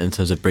on that in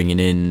terms of bringing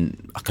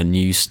in like a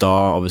new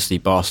star. Obviously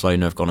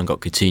Barcelona have gone and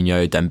got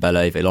Coutinho,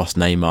 Dembele, they lost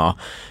Neymar,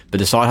 but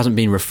the side hasn't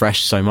been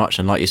refreshed so much,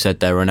 and like you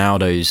said, their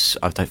Ronaldo's,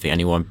 I don't think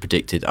anyone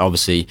predicted,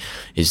 obviously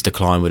his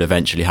decline would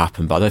eventually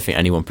happen, but I don't think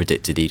anyone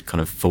predicted he'd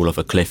kind of fall off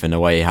a cliff in the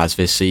way he has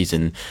this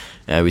season.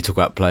 We talk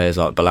about players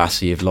like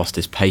Balassi who've lost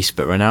his pace,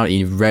 but Ronaldo,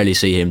 you rarely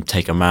see him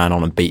take a man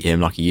on and beat him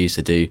like he used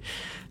to do.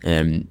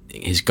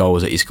 His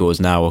goals that he scores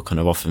now are kind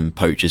of often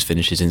poachers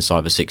finishes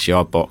inside the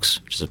 6-yard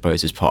box, which I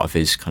suppose is part of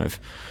his kind of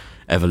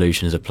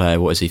evolution as a player.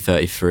 What is he,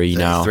 33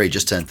 now? 33,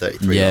 just turned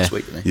 33 last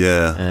week, didn't he?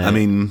 Yeah, I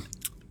mean,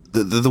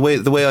 the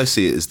way I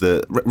see it is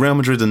that Real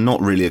Madrid are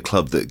not really a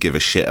club that give a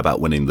shit about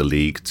winning the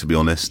league, to be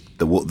honest.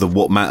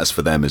 What matters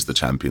for them is the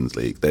Champions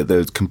League.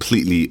 They're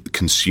completely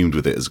consumed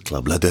with it as a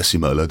club. La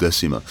Decima.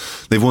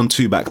 They've won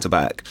 2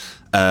 back-to-back.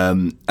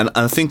 And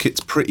I think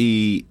it's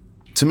pretty...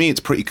 To me, it's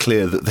pretty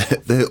clear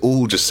that they're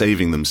all just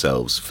saving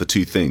themselves for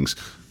 2 things,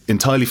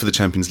 entirely for the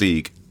Champions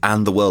League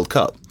and the World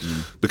Cup.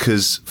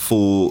 Because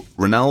for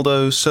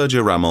Ronaldo,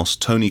 Sergio Ramos,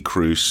 Toni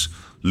Kroos,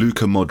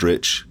 Luka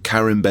Modric,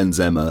 Karim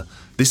Benzema,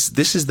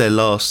 this is their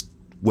last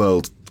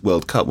World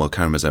Cup. Well,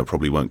 Karim Benzema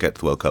probably won't get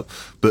to the World Cup.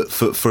 But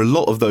for a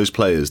lot of those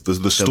players, the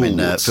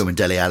stalwarts... Filming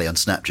Dele Alli on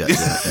Snapchat.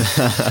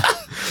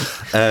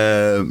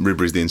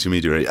 Ribery's the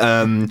intermediary.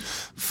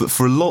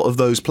 For a lot of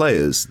those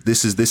players,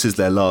 this is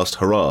their last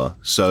hurrah.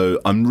 So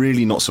I'm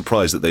really not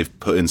surprised that they've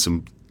put in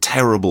some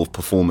terrible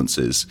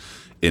performances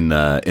in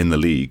the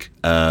league,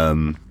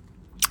 and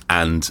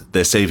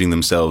they're saving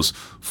themselves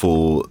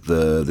for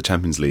the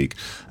Champions League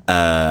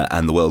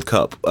and the World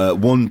Cup.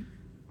 One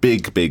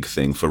big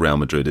thing for Real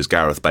Madrid is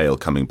Gareth Bale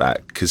coming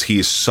back, because he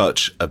is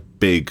such a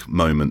big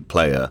moment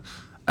player,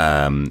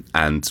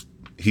 and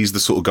he's the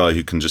sort of guy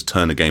who can just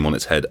turn a game on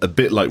its head, a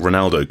bit like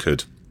Ronaldo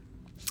could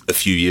a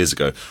few years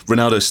ago.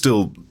 Ronaldo's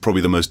still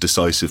probably the most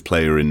decisive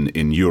player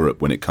in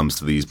Europe when it comes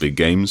to these big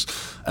games,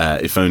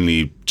 if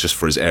only just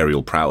for his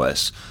aerial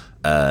prowess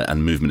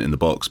and movement in the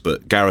box.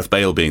 But Gareth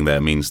Bale being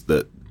there means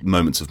that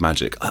moments of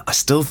magic. I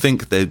still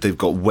think they've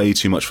got way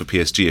too much for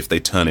PSG if they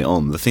turn it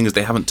on. The thing is,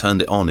 they haven't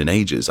turned it on in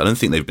ages. I don't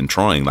think they've been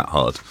trying that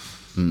hard.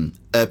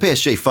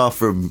 PSG far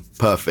from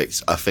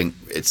perfect. I think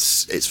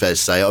it's fair to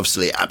say.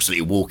 Obviously,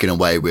 absolutely walking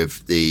away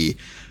with the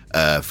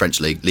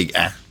French League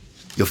 1.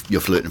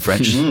 You're fluent in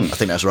French. I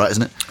think that's right,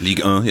 isn't it?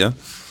 Ligue 1, yeah.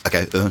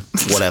 Okay,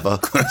 whatever.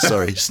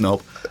 Sorry,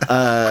 snob.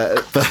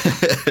 But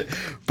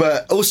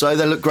also,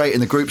 they look great in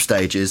the group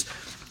stages.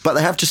 But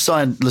they have just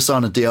signed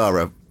Lassana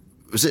Diarra.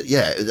 Was it?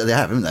 Yeah, they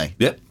have, haven't they?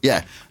 Yeah.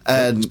 Yeah.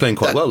 He's playing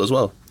quite well as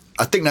well.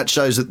 I think that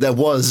shows that there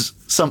was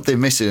something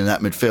missing in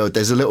that midfield.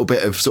 There's a little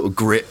bit of sort of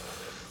grit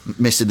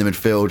missing in the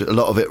midfield. A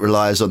lot of it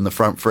relies on the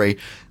front three.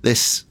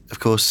 This, of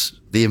course,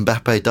 the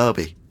Mbappe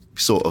derby,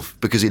 sort of,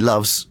 because he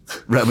loves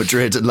Real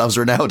Madrid and loves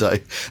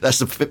Ronaldo. That's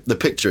the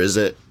picture, is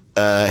it?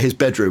 His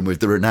bedroom with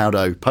the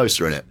Ronaldo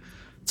poster in it.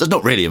 So it's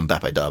not really a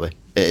Mbappe derby.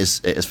 It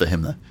is for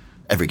him, though.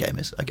 Every game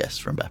is, I guess,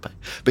 for Mbappe.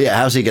 But yeah,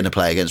 how's he going to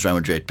play against Real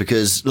Madrid?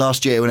 Because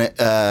last year when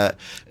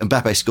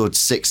Mbappe scored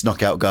 6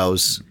 knockout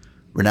goals,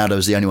 Ronaldo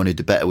was the only one who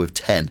did better with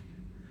 10.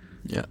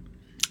 Yeah.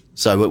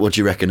 So what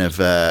do you reckon of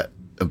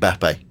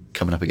Mbappe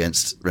coming up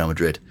against Real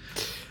Madrid?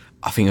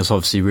 I think it's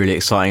obviously really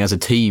exciting. As a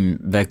team,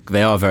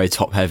 they are very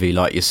top heavy,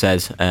 like you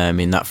said.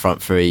 In that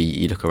front three,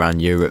 you look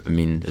around Europe, I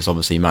mean, there's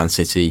obviously Man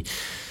City,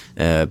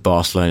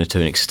 Barcelona to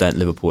an extent,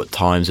 Liverpool at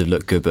times have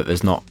looked good, but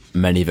there's not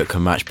many that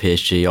can match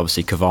PSG.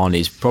 Obviously,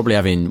 Cavani's probably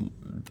having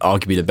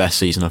arguably the best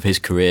season of his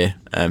career.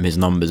 His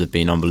numbers have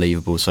been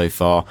unbelievable so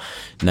far.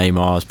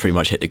 Neymar's pretty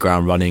much hit the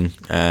ground running.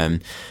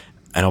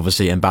 And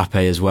obviously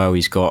Mbappe as well.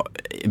 He's got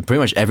pretty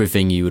much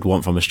everything you would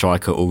want from a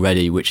striker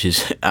already, which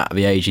is at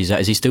the age he's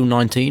at. Is he still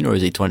 19 or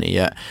is he 20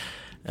 yet?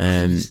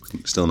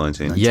 Still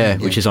 19. Yeah,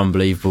 which is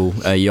unbelievable.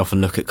 You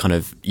often look at kind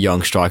of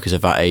young strikers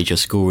of that age are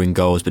scoring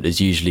goals, but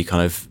there's usually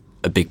kind of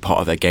a big part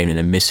of their game and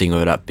they're missing,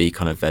 whether that be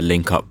kind of their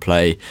link-up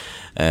play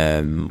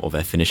or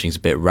their finishing's a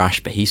bit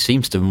rash, but he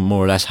seems to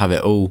more or less have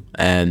it all.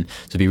 So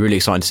it'd be really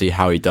exciting to see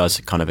how he does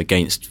kind of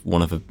against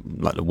one of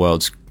the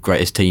world's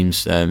greatest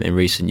teams in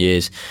recent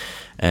years.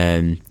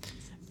 And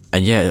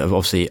yeah,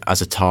 obviously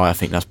as a tie, I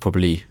think that's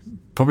probably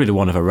the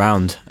one of a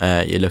round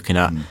you're looking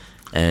at.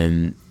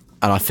 And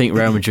I think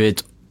Real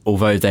Madrid,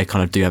 although they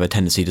kind of do have a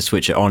tendency to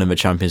switch it on in the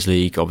Champions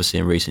League, obviously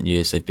in recent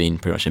years they've been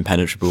pretty much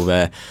impenetrable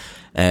there.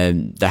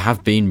 They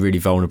have been really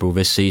vulnerable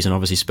this season.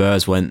 Obviously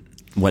Spurs went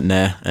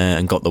there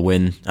and got the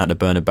win at the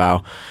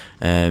Bernabeu.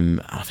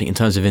 I think in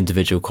terms of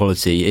individual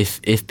quality,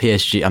 if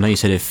PSG, I know you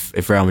said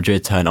if Real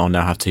Madrid turn on,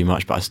 they'll have too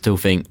much, but I still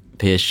think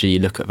PSG,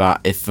 look at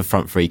that, if the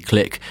front three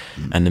click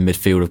and the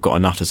midfield have got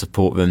enough to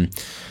support them,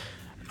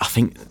 I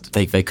think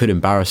they could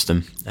embarrass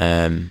them.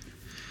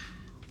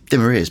 Di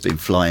Maria's been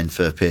flying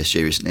for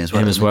PSG recently as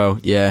well. Him as well,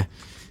 yeah.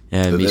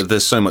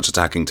 There's so much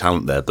attacking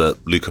talent there, but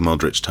Luka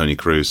Modric, Toni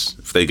Kroos,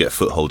 if they get a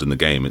foothold in the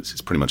game,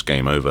 it's pretty much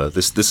game over.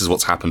 This is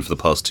what's happened for the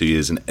past 2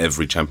 years in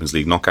every Champions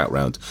League knockout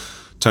round.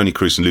 Toni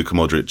Kroos and Luka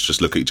Modric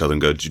just look at each other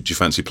and go, do you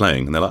fancy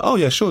playing? And they're like, oh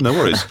yeah, sure, no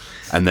worries.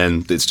 And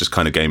then it's just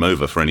kind of game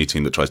over for any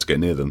team that tries to get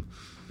near them.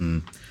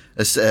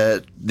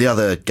 The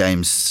other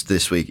games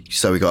this week,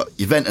 so we got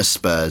Juventus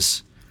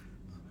Spurs,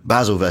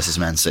 Basel versus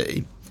Man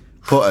City,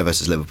 Porto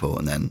versus Liverpool,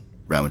 and then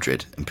Real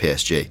Madrid and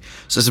PSG.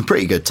 So some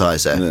pretty good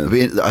ties there.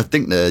 Yeah. I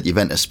think the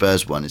Juventus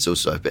Spurs one is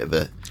also a bit of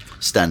a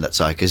stand-up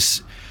tie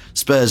because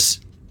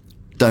Spurs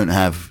don't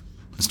have,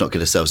 let's not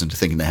get ourselves into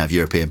thinking they have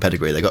European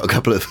pedigree. They got a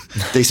couple of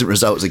decent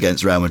results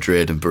against Real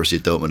Madrid and Borussia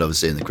Dortmund,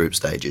 obviously in the group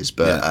stages.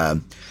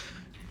 But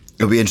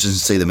it'll be interesting to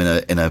see them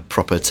in a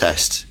proper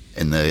test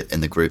in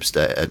the group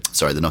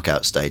the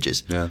knockout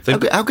stages. Yeah,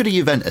 how good are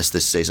Juventus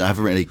this season? I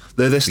haven't really.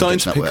 They're starting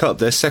to pick up.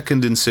 They're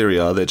second in Serie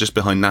A. They're just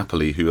behind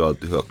Napoli, who are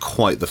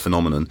quite the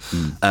phenomenon.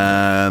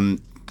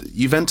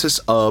 Juventus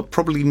are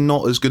probably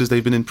not as good as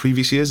they've been in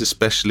previous years,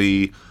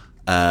 especially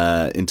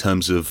in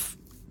terms of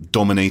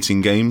dominating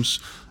games.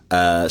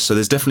 So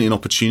there's definitely an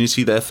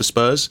opportunity there for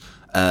Spurs.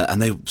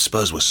 And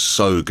Spurs were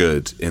so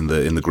good in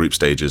the group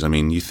stages. I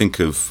mean, you think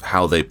of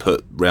how they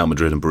put Real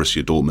Madrid and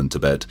Borussia Dortmund to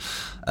bed.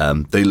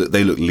 They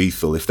look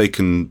lethal. If they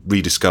can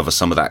rediscover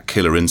some of that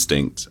killer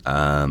instinct,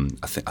 I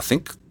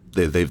think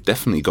they've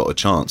definitely got a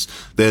chance.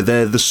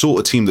 They're the sort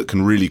of team that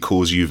can really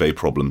cause Juve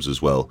problems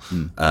as well.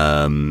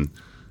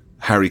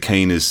 Harry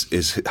Kane has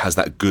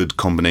that good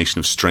combination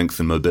of strength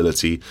and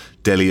mobility.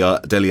 Dele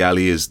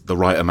Alli is the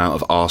right amount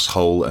of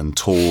arsehole and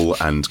tall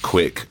and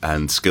quick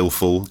and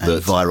skillful.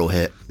 And viral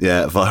hit.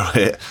 Yeah, viral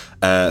hit.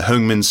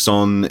 Heung-min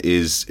Son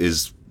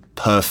is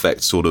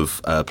perfect sort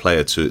of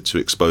player to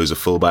expose a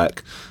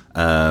fullback.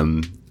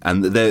 And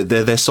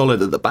they're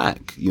solid at the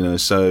back, you know.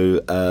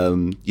 So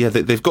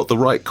they've got the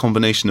right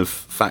combination of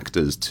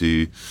factors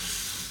to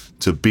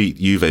beat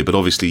Juve. But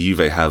obviously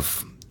Juve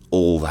have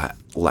all that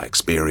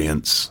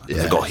experience. Yeah.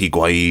 They've got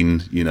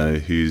Higuain, you know,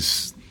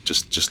 who's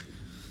just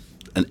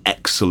an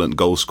excellent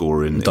goal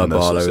scorer in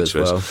Dybala as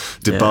well.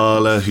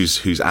 Dybala,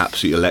 who's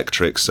absolutely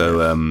electric.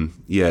 So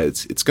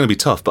it's going to be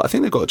tough, but I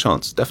think they've got a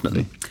chance,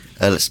 definitely.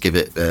 Let's talk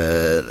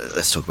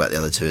about the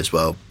other two as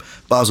well.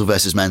 Basel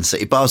versus Man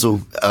City.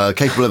 Basel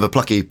capable of a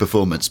plucky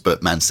performance,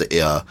 but Man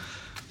City are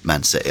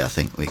Man City. I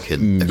think we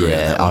can agree on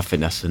that one. I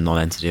think that's a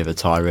non-entity of a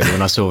tie, really.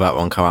 When I saw that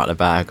one come out of the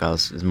bag, it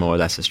was more or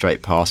less a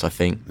straight pass, I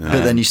think. Yeah.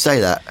 But then you say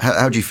that.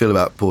 How do you feel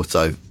about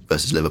Porto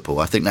versus Liverpool?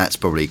 I think that's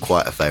probably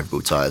quite a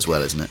favourable tie as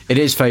well, isn't it? It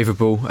is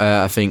favourable.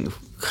 I think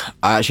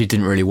I actually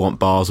didn't really want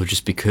Basel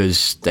just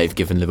because they've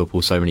given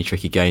Liverpool so many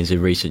tricky games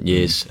in recent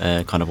years.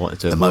 Kind of wanted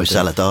to. The Mo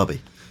Salah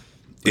derby.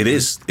 It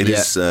is.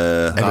 Everything's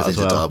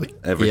a derby.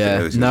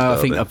 Everything. I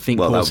think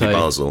Porto. That would be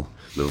Basel.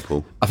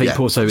 Liverpool. I think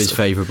Porto is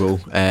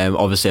favourable.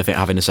 Obviously, I think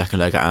having a second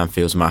leg at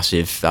Anfield's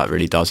massive. That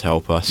really does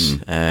help us.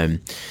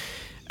 And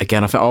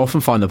again, I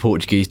often find the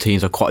Portuguese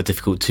teams are quite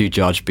difficult to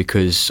judge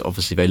because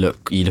obviously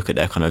you look at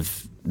their kind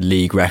of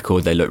league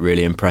record, they look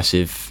really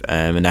impressive,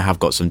 and they have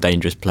got some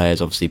dangerous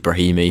players. Obviously,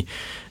 Brahimi,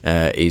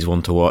 he's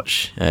one to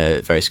watch,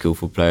 very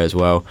skillful player as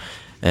well.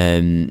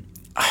 I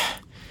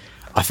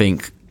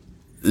think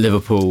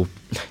Liverpool,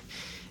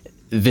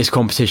 this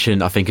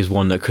competition, I think, is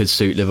one that could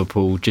suit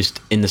Liverpool,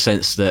 just in the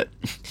sense that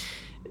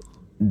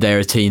they're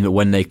a team that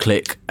when they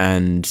click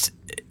and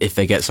if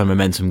they get some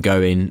momentum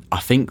going, I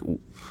think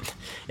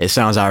it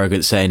sounds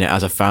arrogant saying it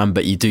as a fan,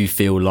 but you do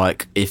feel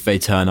like if they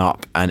turn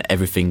up and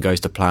everything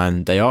goes to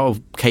plan, they are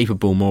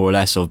capable more or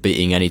less of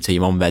beating any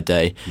team on their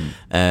day.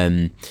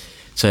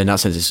 So in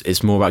that sense,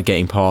 it's more about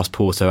getting past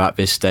Porto at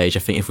this stage. I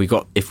think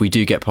if we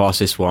do get past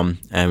this one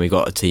and we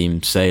got a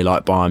team, say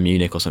like Bayern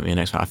Munich or something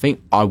next time, I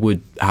think I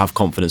would have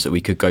confidence that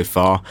we could go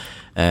far.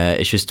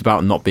 It's just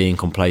about not being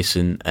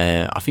complacent.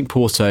 I think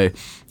Porto,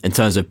 in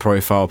terms of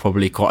profile,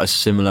 probably quite a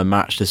similar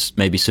match to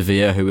maybe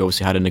Sevilla, who we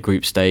obviously had in the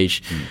group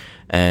stage.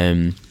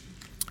 And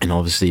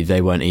obviously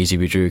they weren't easy.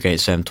 We drew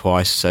against them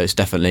twice. So it's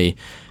definitely,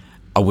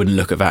 I wouldn't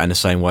look at that in the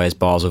same way as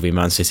Basel v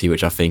Man City,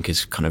 which I think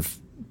is kind of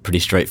pretty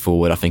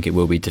straightforward. I think it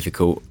will be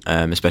difficult,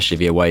 especially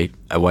the away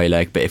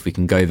leg. But if we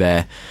can go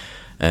there,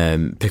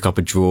 pick up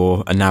a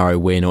draw, a narrow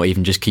win, or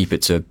even just keep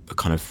it to a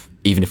kind of,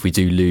 even if we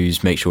do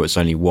lose, make sure it's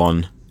only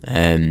one.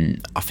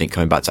 I think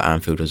coming back to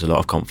Anfield, there's a lot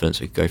of confidence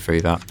we could go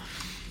through that.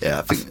 Yeah,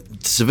 I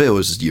think Seville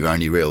was your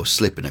only real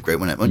slip in the group,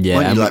 wasn't it?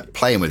 Weren't you like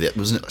playing with it?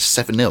 Wasn't it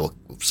 7-0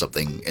 or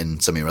something in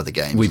some of your other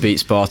games? We beat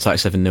Spartak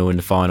 7-0 in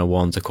the final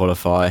one to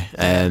qualify.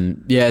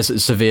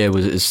 Sevilla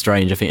was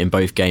strange. I think in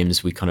both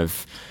games we kind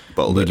of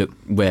we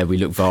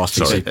look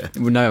vastly. Sorry.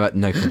 No,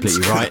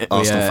 completely right.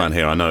 Arsenal fan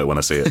here, I know it when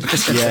I see it.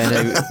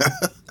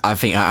 I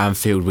think at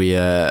Anfield we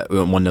went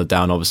 1-0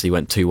 down, obviously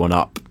went 2-1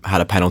 up, had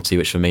a penalty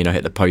which Firmino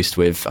hit the post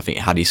with. I think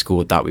had he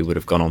scored that, we would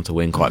have gone on to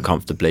win quite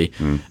comfortably,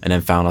 and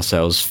then found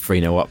ourselves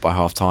 3-0 up by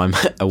half time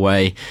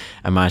away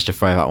and managed to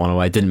throw that one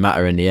away. Didn't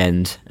matter in the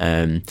end.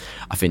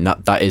 I think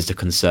that is the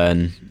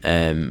concern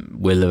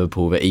with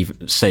Liverpool, that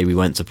even say we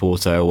went to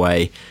Porto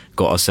away,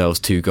 got ourselves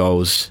 2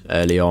 goals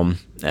early on,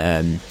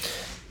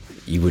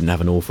 you wouldn't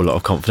have an awful lot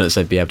of confidence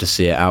they'd be able to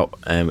see it out,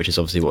 which is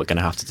obviously what we're going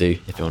to have to do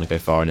if you want to go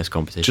far in this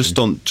competition.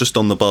 Just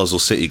on the Basel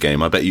City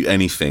game, I bet you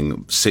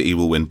anything City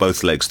will win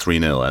both legs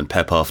 3-0, and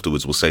Pep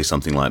afterwards will say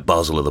something like,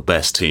 Basel are the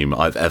best team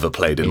I've ever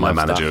played in my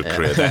managerial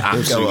career. They're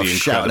absolutely incredible.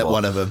 Shout at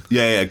one of them.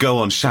 Yeah, go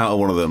on, shout at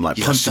one of them, like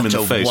punch him in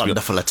the face.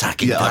 Wonderful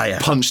attacking player. I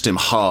punched him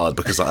hard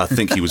because I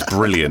think he was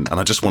brilliant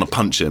and I just want to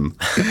punch him.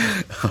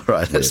 All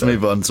right, let's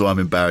move on to I'm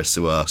embarrassed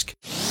to ask.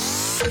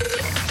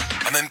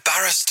 I'm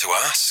embarrassed to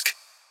ask.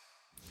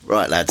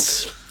 Right,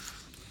 lads.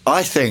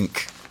 I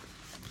think,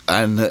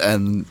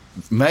 and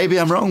maybe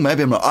I'm wrong,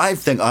 I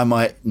think I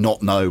might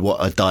not know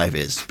what a dive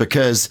is,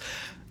 because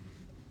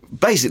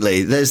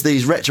basically there's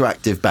these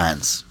retroactive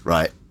bans,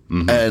 right?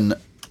 Mm-hmm. And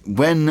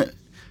when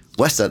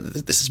West Ham,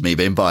 this is me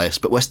being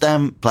biased, but West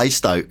Ham played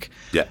Stoke,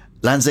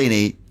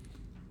 Lanzini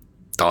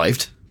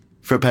dived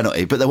for a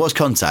penalty, but there was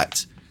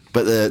contact,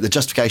 but the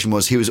justification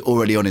was he was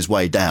already on his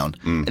way down,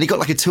 and he got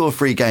like a 2 or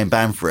 3 game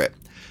ban for it.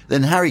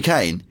 Then Harry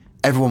Kane,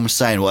 everyone was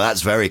saying, well,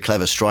 that's very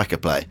clever striker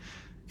play.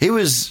 He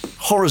was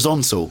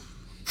horizontal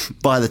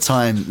by the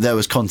time there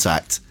was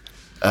contact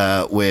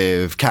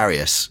with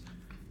Karius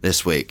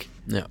this week.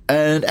 Yeah.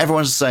 And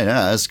everyone's saying,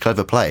 that's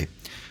clever play.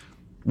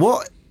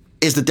 What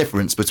is the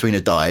difference between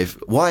a dive?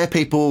 Why are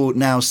people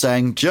now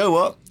saying, do you know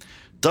what?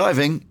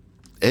 Diving,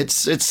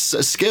 it's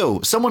a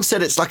skill. Someone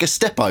said it's like a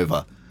step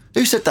over.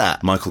 Who said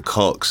that? Michael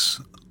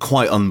Cox.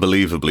 Quite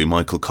unbelievably,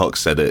 Michael Cox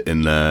said it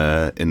in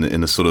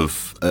a sort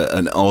of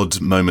an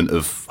odd moment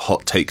of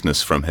hot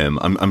takeness from him.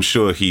 I'm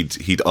sure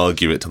he'd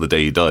argue it till the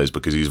day he dies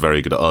because he's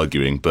very good at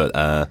arguing. But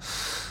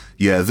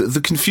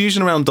the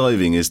confusion around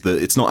diving is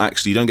that it's not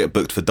actually, you don't get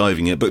booked for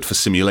diving, you get booked for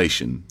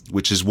simulation,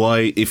 which is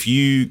why if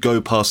you go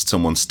past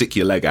someone, stick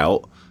your leg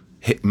out,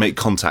 make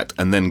contact,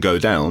 and then go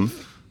down,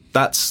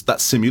 that's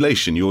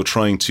simulation. You're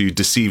trying to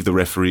deceive the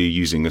referee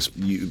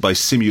by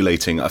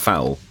simulating a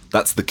foul.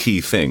 That's the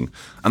key thing.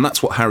 And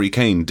that's what Harry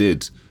Kane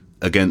did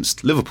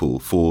against Liverpool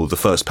for the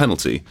first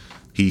penalty.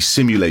 He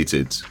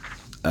simulated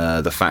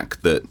the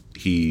fact that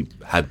he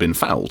had been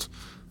fouled.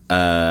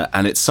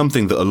 And it's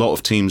something that a lot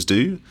of teams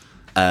do.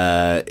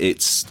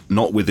 It's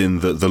not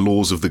within the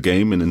laws of the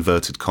game, in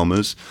inverted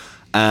commas.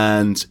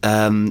 And,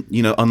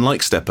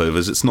 unlike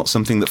stepovers, it's not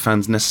something that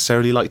fans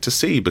necessarily like to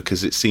see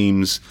because it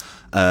seems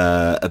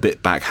a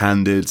bit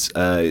backhanded.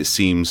 It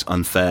seems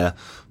unfair.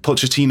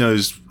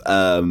 Pochettino's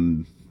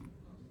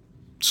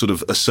sort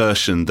of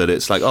assertion that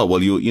it's like, oh well,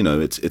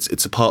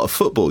 it's a part of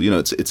football.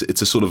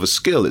 It's a sort of a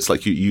skill. It's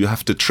like you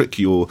have to trick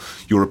your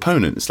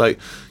opponent. It's like,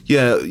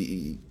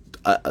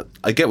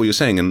 I get what you're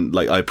saying, and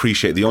like I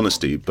appreciate the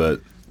honesty,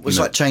 but It's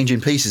like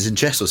changing pieces in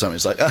chess or something.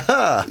 It's like,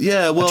 aha!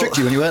 Yeah, well, I tricked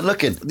you when you weren't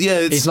looking.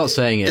 Yeah, he's not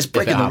saying it. It's If it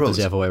breaking the happens rules.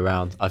 the other way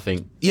around, I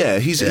think. Yeah,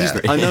 he's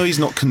I know he's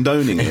not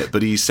condoning it,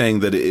 but he's saying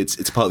that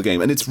it's part of the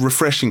game, and it's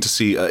refreshing to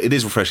see. It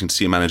is refreshing to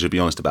see a manager be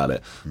honest about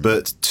it.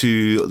 But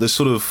to the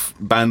sort of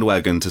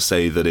bandwagon to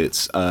say that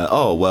it's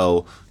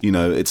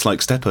it's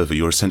like step over.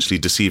 You're essentially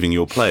deceiving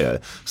your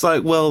player. It's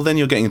like, well, then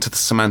you're getting into the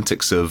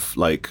semantics of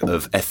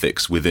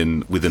ethics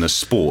within a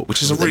sport,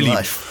 which is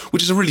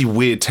a really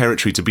weird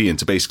territory to be in,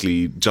 to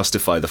basically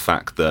justify the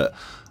fact that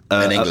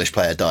an English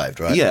player dived,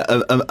 right? Yeah,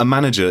 a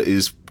manager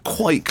is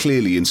quite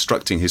clearly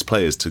instructing his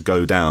players to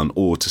go down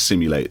or to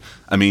simulate.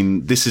 I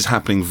mean, this is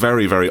happening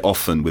very, very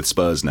often with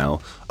Spurs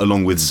now,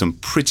 along with some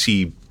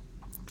pretty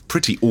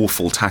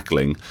awful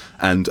tackling.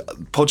 And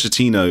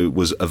Pochettino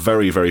was a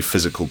very, very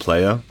physical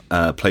player,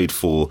 played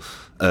for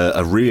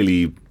a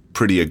really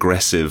pretty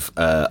aggressive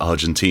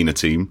Argentina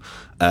team,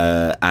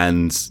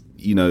 and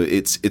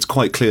it's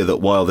quite clear that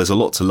while there's a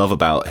lot to love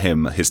about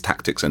him, his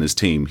tactics and his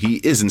team, he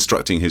is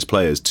instructing his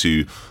players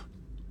to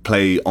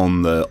play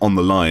on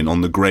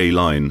the grey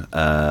line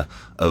of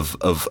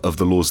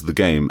the laws of the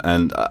game.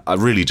 And I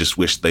really just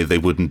wish they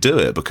wouldn't do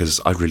it, because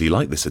I really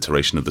like this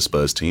iteration of the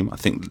Spurs team. I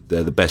think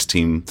they're the best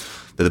team.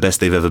 They're the best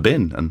they've ever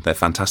been, and they're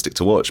fantastic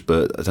to watch.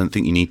 But I don't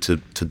think you need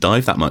to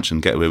dive that much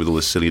and get away with all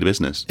this silly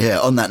business. Yeah,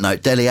 on that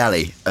note, Dele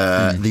Alli,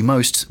 the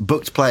most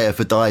booked player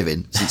for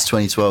diving since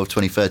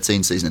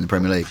 2012-2013 season in the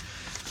Premier League.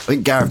 I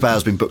think Gareth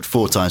Bale's been booked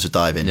 4 times for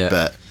diving,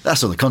 but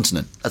that's on the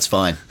continent. That's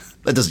fine.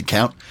 That doesn't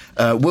count.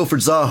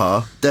 Wilfred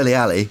Zaha, Dele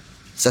Alli,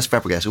 Cesc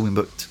Fabregas all been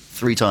booked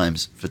 3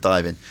 times for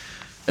diving.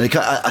 And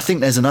I think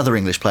there's another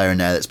English player in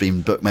there that's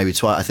been booked maybe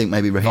twice. I think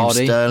maybe Raheem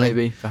Vardy, Sterling.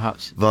 maybe,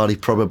 perhaps. Vardy,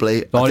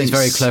 probably. Vardy's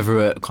very clever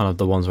at kind of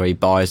the ones where he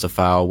buys the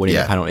foul, winning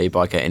Yeah. a penalty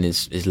by getting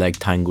his leg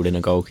tangled in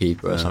a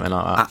goalkeeper or something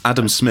like that.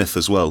 Adam Smith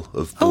as well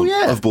of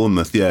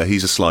Bournemouth. Yeah,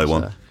 he's a sly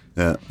one.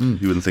 Yeah,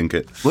 you wouldn't think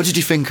it. What did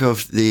you think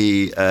of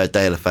the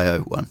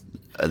Deulofeu one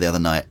the other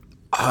night?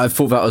 I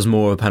thought that was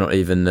more a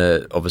penalty than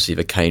obviously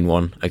the Kane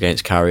one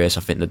against Karius.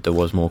 I think that there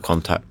was more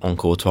contact on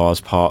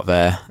Courtois' part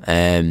there.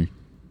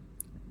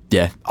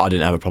 Yeah, I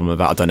didn't have a problem with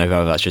that. I don't know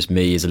whether that's just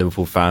me as a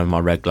Liverpool fan with my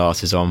red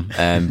glasses on.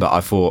 But I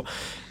thought,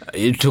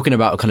 you're talking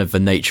about kind of the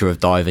nature of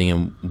diving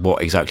and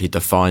what exactly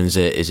defines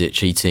it. Is it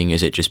cheating?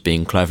 Is it just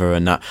being clever?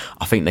 And that,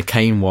 I think the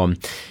Kane one,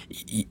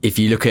 if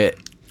you look at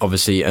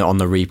obviously on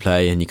the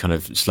replay and you kind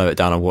of slow it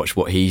down and watch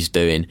what he's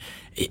doing,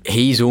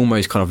 he's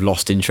almost kind of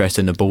lost interest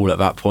in the ball at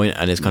that point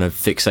and is kind of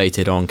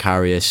fixated on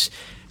Karius,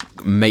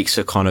 makes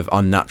a kind of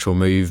unnatural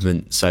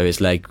movement so his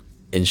leg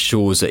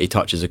ensures that he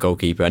touches the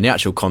goalkeeper, and the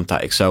actual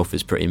contact itself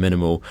is pretty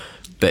minimal,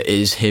 but it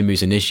is him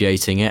who's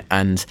initiating it.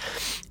 And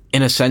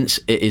in a sense,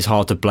 it is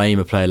hard to blame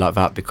a player like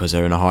that because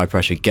they're in a high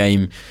pressure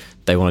game.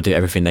 They want to do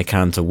everything they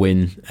can to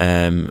win,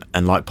 and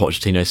like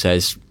Pochettino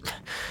says,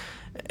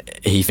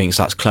 he thinks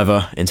that's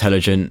clever,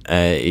 intelligent.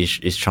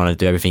 He's trying to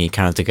do everything he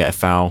can to get a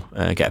foul,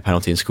 get a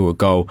penalty and score a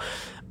goal.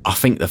 I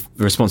think the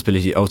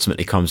responsibility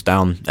ultimately comes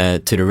down to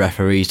the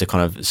referees to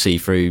kind of see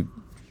through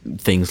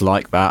things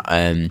like that.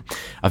 I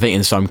think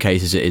in some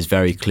cases it is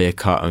very clear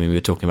cut. I mean, we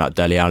were talking about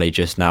Dele Alli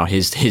just now.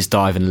 His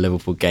dive in the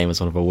Liverpool game was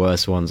one of the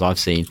worst ones I've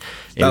seen.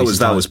 That was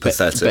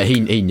pathetic. But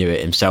he knew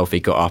it himself. He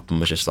got up and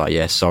was just like,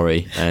 yeah,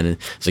 sorry. And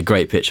it's a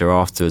great picture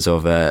afterwards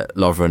of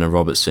Lovren and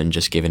Robertson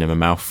just giving him a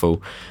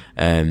mouthful.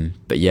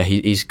 But yeah,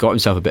 he's got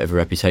himself a bit of a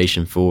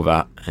reputation for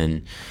that,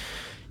 and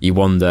you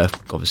wonder,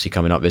 obviously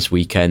coming up this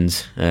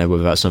weekend,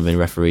 whether that's something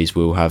referees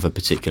will have a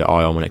particular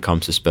eye on when it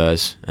comes to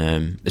Spurs,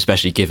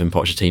 especially given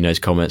Pochettino's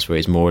comments where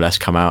he's more or less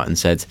come out and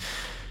said,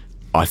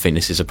 I think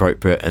this is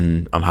appropriate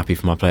and I'm happy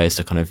for my players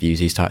to kind of use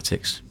these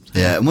tactics.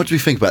 Yeah, and what do we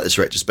think about this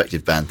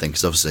retrospective ban thing?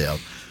 Because obviously I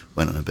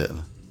went on a bit of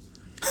a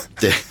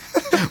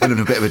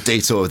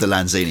detour with the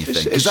Lanzini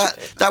thing, because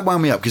that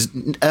wound me up, because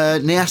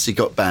Niassi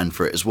got banned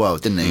for it as well,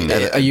 didn't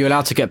he? Are you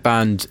allowed to get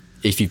banned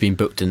if you've been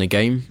booked in the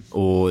game,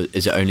 or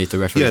is it only if the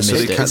referee missed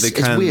it?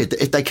 It's weird.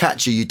 If they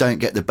catch you, you don't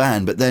get the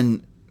ban, but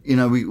then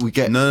we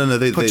get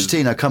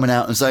Pochettino coming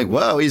out and saying,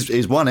 well,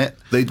 he's won it.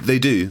 They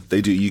do.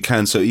 You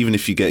can, so even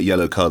if you get a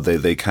yellow card,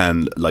 they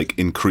can like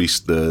increase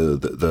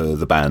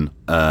the ban.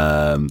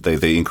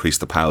 They increase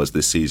the powers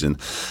this season.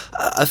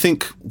 I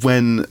think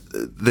when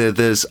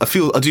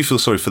I do feel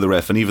sorry for the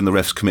ref and even the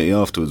refs committee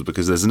afterwards,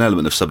 because there's an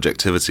element of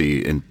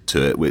subjectivity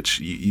into it which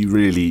you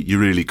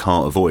really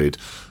can't avoid.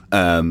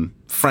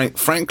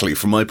 Frankly,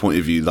 from my point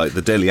of view, like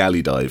the Dele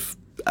Alli dive,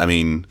 I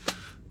mean,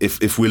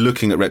 if we're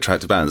looking at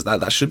retroactive bans,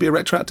 that should be a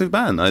retroactive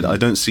ban. I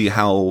don't see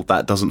how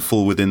that doesn't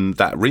fall within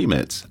that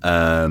remit.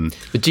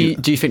 But do you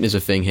think there's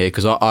a thing here?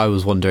 Because I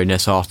was wondering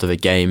this after the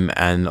game,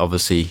 and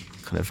obviously,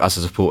 kind of as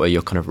a supporter,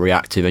 you're kind of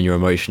reactive and you're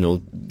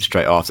emotional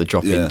straight after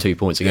dropping 2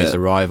 points against a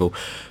rival.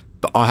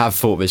 But I have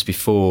thought this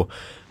before.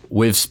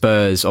 With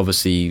Spurs,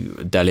 obviously,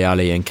 Dele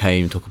Alli and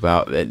Kane talk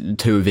about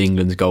 2 of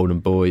England's golden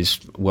boys,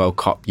 World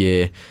Cup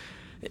year.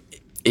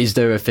 Is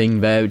there a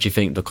thing there? Do you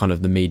think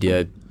the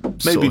media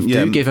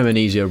do give him an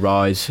easier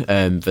ride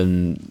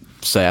than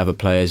say other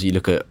players, you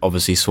look at,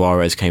 obviously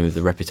Suarez came with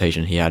the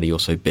reputation he had. He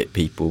also bit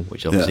people,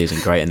 which obviously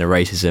isn't great, and the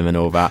racism and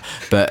all that.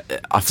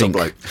 But I think,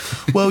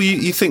 well,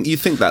 you think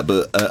that,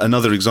 but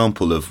another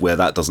example of where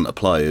that doesn't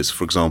apply is,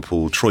 for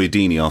example, Troy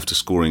Deeney, after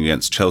scoring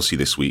against Chelsea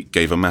this week,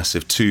 gave a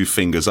massive 2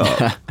 fingers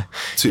up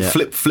to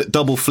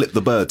double flip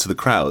the bird to the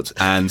crowd,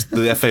 and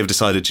the FA have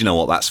decided, you know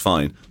what, that's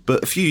fine.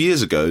 But a few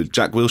years ago,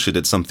 Jack Wilshere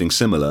did something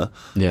similar.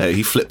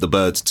 He flipped the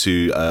bird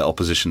to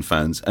opposition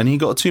fans, and he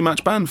got a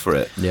 2-match ban for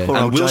it. And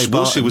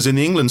Wilshere was in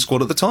the England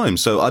squad at the time,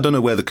 so I don't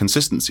know where the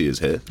consistency is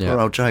here. Poor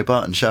old Jay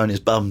Barton showing his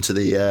bum to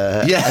the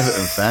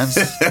Everton fans.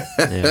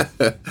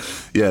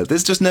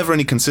 There's just never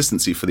any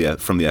consistency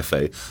from the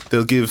FA.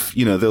 They'll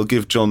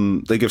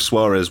give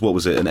Suarez, what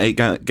was it, an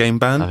 8-game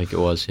ban? I think it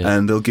was,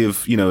 and they'll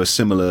give a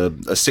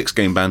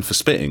 6-game ban for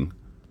spitting.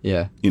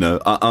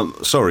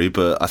 I'm sorry,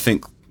 but I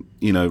think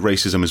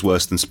racism is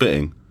worse than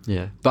spitting.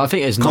 Yeah, but I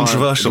think it's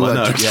controversial. I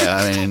know. Yeah,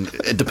 I mean,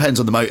 it depends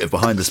on the motive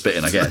behind the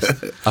spitting, I guess.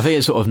 I think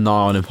it's sort of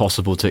nigh on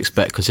impossible to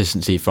expect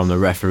consistency from the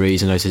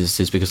referees in those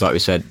instances, because, like we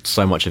said,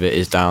 so much of it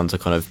is down to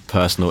kind of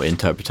personal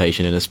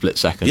interpretation in a split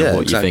second of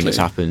what you think has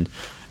happened.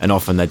 And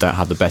often they don't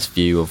have the best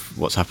view of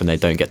what's happened. They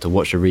don't get to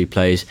watch the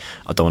replays.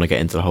 I don't want to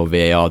get into the whole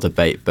VAR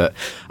debate, but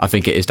I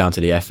think it is down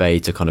to the FA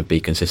to kind of be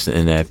consistent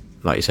in their,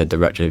 like you said, the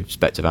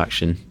retrospective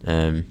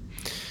action.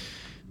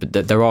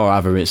 But there are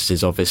other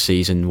instances of this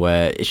season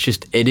where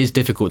it is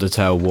difficult to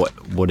tell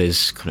what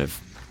is kind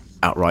of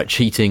outright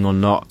cheating or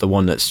not. The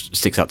one that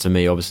sticks out to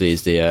me, obviously,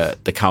 is the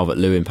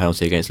Calvert-Lewin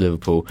penalty against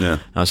Liverpool.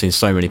 And I've seen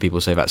so many people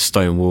say about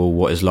Stonewall.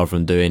 What is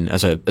Lovren doing?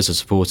 As a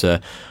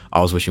supporter, I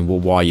was wishing, well,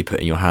 why are you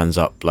putting your hands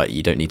up? Like,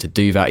 you don't need to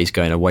do that. He's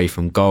going away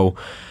from goal.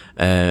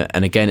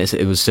 And again,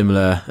 it was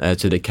similar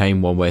to the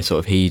Kane one, where sort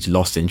of he's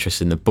lost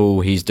interest in the ball.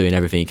 He's doing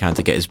everything he can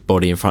to get his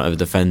body in front of a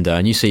defender,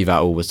 and you see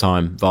that all the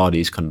time.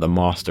 Vardy's kind of the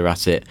master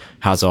at it.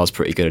 Hazard's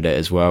pretty good at it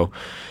as well.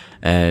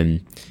 And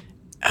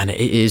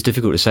it is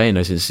difficult to say in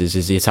those instances.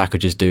 Is the attacker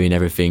just doing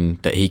everything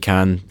that he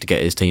can to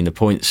get his team the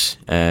points?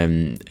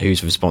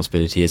 Whose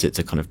responsibility is it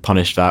to kind of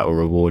punish that or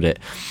reward it?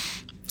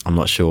 I'm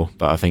not sure,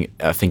 but I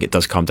think it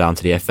does come down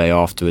to the FA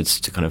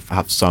afterwards to kind of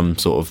have some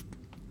sort of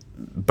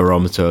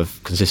barometer of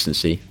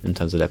consistency in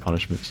terms of their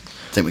punishments.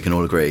 I think we can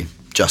all agree,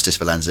 justice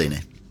for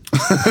Lanzini.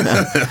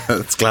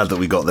 It's glad that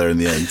we got there in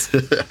the end.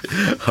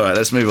 All right,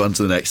 let's move on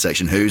to the next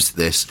section. Who's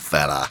this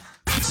fella?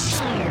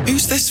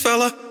 Who's this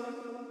fella?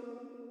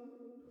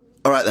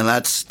 All right then,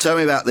 lads, tell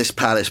me about this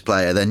Palace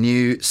player, their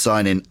new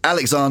signing,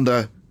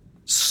 Alexander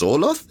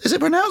Sørloth, is it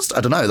pronounced?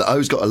 I don't know, the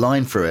O's got a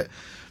line through it.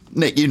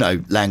 Nick, you know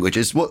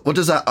languages. What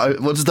does that?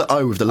 What does the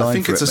O with the line? I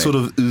think it's a sort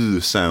of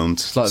sound.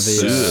 It's like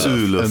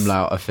the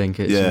umlaut. I think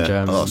it's in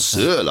German. Oh,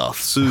 Sørloth.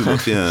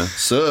 Sørloth, yeah.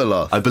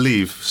 Sørloth. I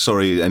believe.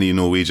 Sorry, any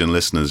Norwegian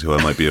listeners who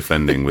I might be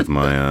offending with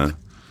my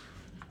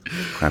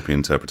crappy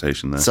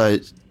interpretation there. So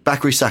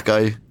Bakary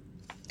Sakho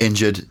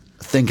injured,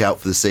 I think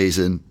out for the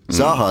season.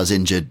 Zaha's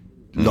injured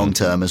long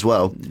term as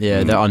well.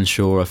 Yeah, they're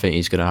unsure. I think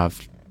he's going to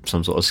have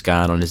some sort of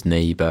scan on his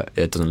knee, but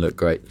it doesn't look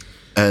great.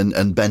 And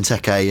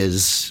Benteke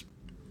is.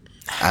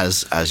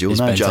 As you'll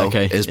know, Joel,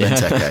 is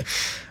Benteke.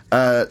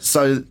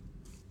 So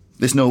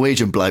this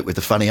Norwegian bloke with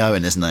the funny O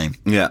in his name.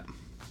 Yeah.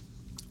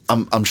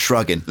 I'm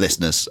shrugging,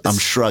 listeners. I'm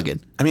shrugging.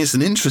 I mean, it's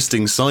an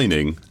interesting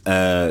signing.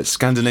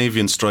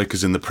 Scandinavian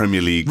strikers in the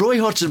Premier League. Roy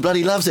Hodgson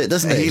bloody loves it,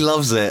 doesn't he? He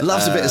loves it.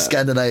 Loves a bit of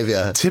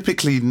Scandinavia.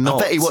 Typically not.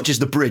 I bet he watches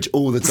The Bridge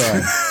all the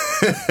time.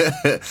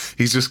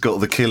 He's just got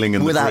The Killing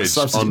and The Bridge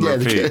on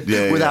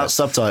repeat. Without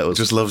subtitles.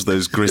 Just loves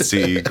those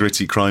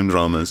gritty crime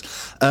dramas.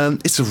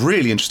 It's a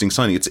really interesting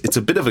signing. It's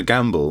a bit of a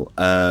gamble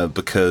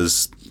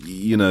because,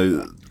 you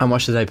know... How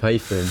much do they pay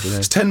for him? Do you know?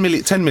 It's 10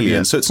 million.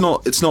 Yeah. So it's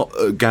not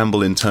a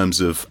gamble in terms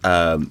of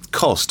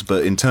cost,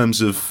 but in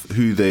terms of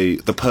who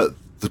the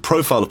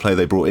profile of player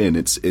they brought in.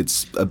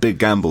 It's a big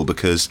gamble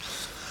because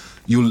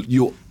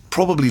you're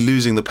probably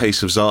losing the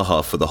pace of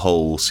Zaha for the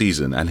whole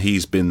season, and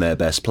he's been their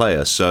best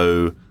player.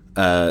 So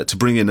to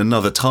bring in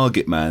another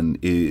target man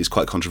is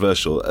quite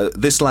controversial.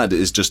 This lad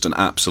is just an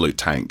absolute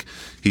tank.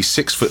 He's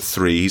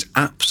 6'3". He's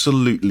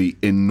absolutely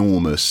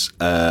enormous.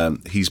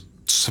 He's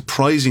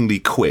surprisingly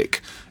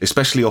quick,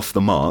 especially off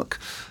the mark.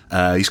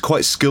 He's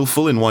quite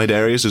skillful in wide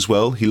areas as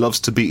well. He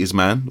loves to beat his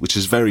man, which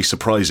is very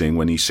surprising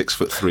when he's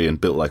 6'3" and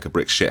built like a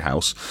brick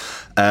shithouse.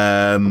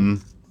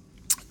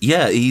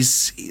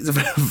 He's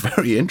very,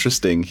 very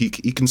interesting. He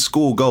can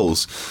score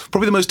goals.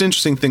 Probably the most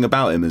interesting thing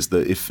about him is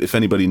that if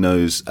anybody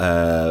knows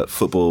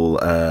football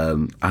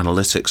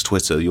analytics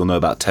Twitter, you'll know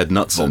about Ted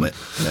Knutson.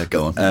 Yeah,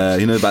 go on.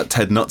 You know about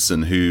Ted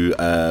Knutson, who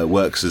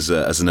works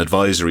as an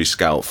advisory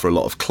scout for a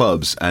lot of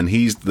clubs, and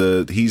he's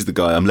the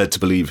guy I'm led to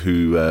believe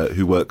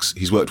who works.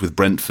 He's worked with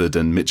Brentford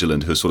and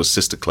Midtjylland, who are sort of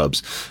sister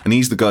clubs, and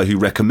he's the guy who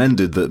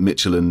recommended that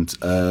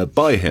Midtjylland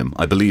buy him.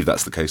 I believe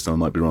that's the case. Though I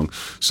might be wrong.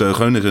 So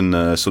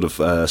Groningen sort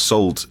of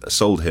sold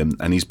sold him,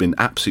 and he's been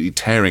absolutely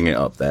tearing it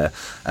up there.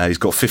 He's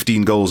got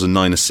 15 goals and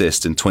 9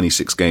 assists in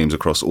 26 games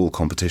across all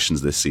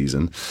competitions this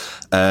season.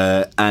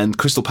 And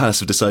Crystal Palace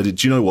have decided,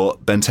 do you know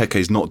what?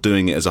 Benteke's not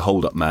doing it as a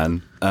hold-up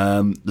man.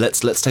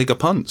 Let's take a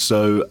punt.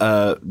 So,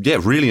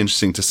 really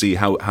interesting to see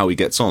how he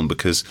gets on,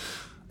 because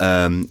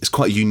it's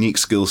quite a unique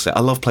skill set. I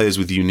love players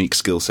with unique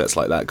skill sets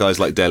like that. Guys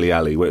like Dele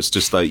Alli, where it's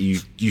just like,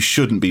 you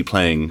shouldn't be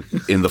playing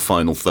in the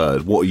final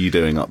third. What are you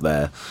doing up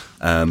there?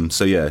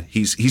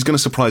 He's going to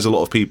surprise a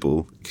lot of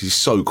people because he's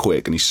so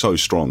quick and he's so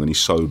strong and he's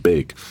so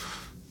big.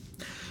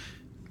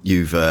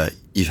 You've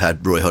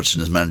had Roy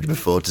Hodgson as manager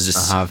before. Does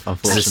this, I have,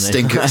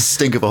 unfortunately.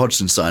 stink of a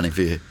Hodgson signing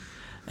for you?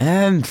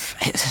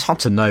 It's hard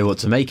to know what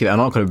to make of it. I'm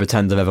not going to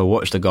pretend I've ever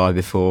watched the guy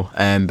before,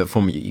 but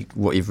from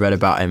what you've read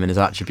about him and his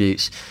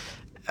attributes,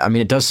 I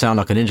mean, it does sound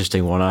like an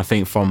interesting one. I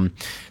think from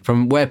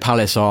where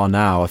Palace are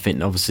now, I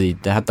think obviously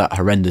they had that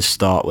horrendous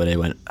start where they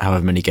went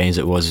however many games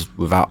it was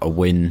without a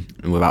win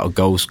and without a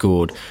goal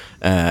scored,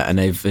 and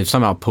they've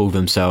somehow pulled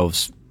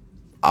themselves,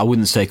 I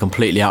wouldn't say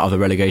completely out of the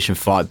relegation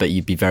fight, but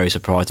you'd be very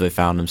surprised if they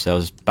found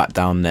themselves back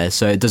down there.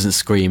 So it doesn't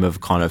scream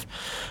of kind of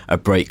a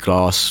break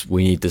glass,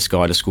 we need this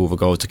guy to score the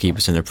goals to keep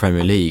us in the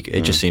Premier League.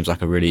 It just seems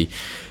like an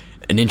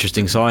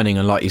interesting signing,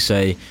 and like you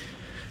say,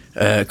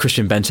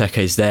 Christian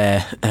Benteke's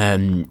there.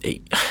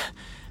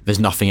 There's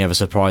nothing ever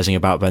surprising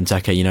about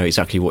Benteke. You know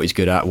exactly what he's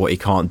good at, what he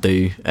can't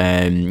do.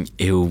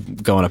 He'll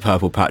go on a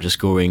purple patch of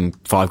scoring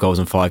 5 goals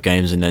in 5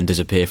 games and then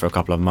disappear for a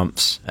couple of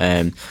months.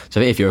 So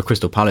if you're a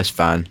Crystal Palace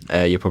fan,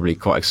 you're probably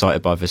quite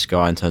excited by this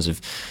guy in terms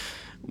of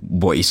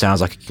what he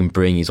sounds like he can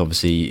bring. He's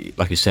obviously,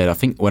 like you said, I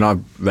think when I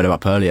read him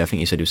up earlier, I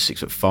think he said he was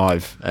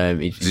 6'5".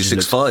 Is he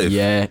 6'5"?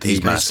 Yeah,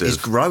 He's massive. He's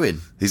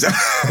growing. He's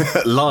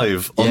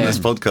live on this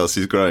podcast.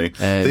 He's growing.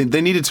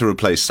 They needed to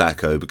replace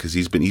Sacco because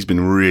he's been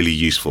really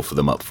useful for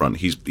them up front.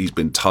 He's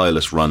been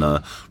tireless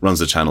runner, runs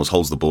the channels,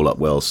 holds the ball up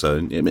well.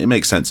 So it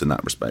makes sense in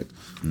that respect.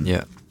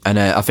 Yeah, and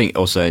I think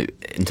also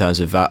in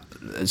terms of that,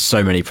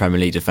 so many Premier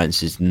League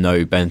defences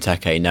know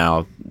Benteke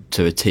now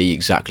to a T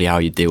exactly how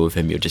you deal with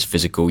him. You're just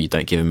physical. You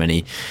don't give him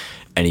any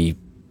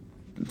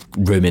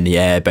room in the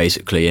air,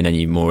 basically, and then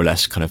you more or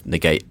less kind of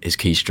negate his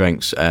key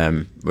strengths.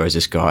 Whereas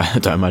this guy, I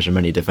don't imagine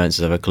many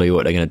defences have a clue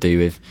what they're going to do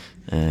with.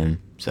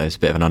 So it's a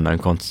bit of an unknown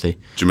quantity. Do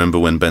you remember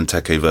when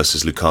Benteke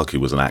versus Lukaku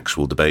was an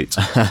actual debate?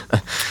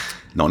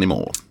 Not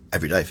anymore.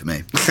 Every day for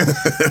me.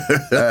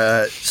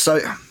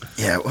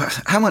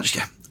 How much?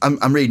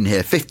 I'm reading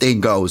here: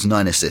 15 goals,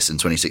 9 assists in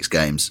 26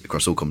 games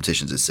across all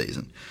competitions this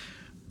season.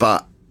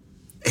 But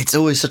it's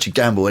always such a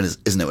gamble,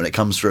 isn't it, when it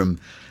comes from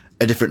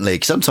a different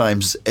league?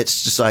 Sometimes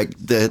it's just like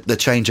the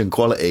change in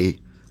quality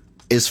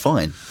is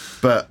fine,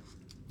 but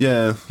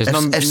yeah, his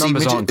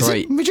numbers aren't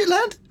great. Is it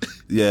Midgetland?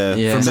 Yeah,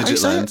 from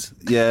Midgetland.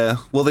 Yeah,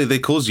 well, they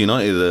caused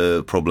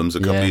United problems a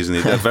couple of years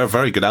ago. They're a very,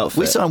 very good outfit.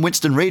 We signed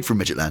Winston Reid from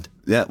Midgetland.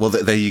 Yeah, well,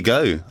 there you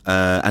go.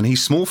 And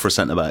he's small for a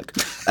centre-back.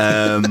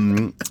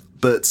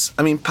 But,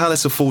 I mean,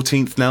 Palace are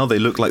 14th now. They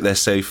look like they're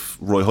safe.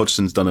 Roy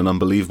Hodgson's done an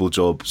unbelievable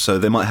job, so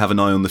they might have an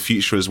eye on the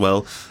future as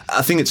well.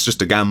 I think it's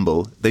just a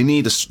gamble. They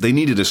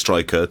needed a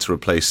striker to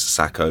replace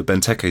Sacco.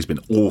 Benteke's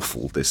been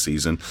awful this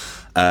season.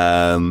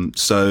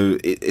 So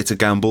it's a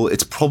gamble.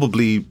 It's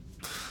probably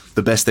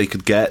the best they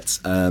could get.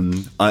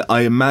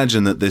 I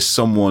imagine that there's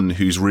someone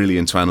who's really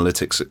into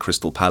analytics at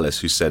Crystal Palace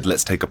who said,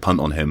 let's take a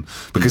punt on him,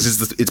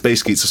 because it's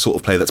basically a sort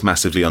of player that's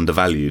massively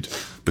undervalued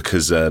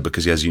because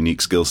he has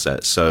unique skill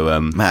sets. So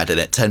mad,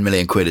 isn't it? 10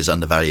 million quid is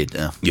undervalued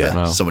now. Yeah.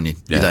 Well, someone you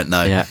don't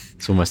know. Yeah,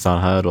 it's almost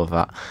unheard of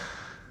that.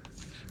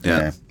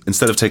 Yeah.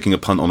 Instead of taking a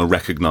punt on a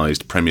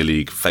recognised Premier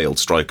League failed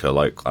striker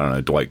like, I don't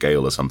know, Dwight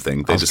Gale or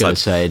something, they I was going to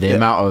say, the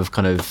amount of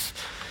kind of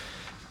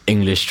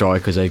English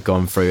strikers they've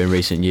gone through in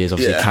recent years,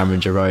 obviously Cameron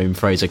Jerome,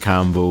 Fraser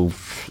Campbell,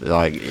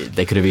 like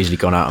they could have easily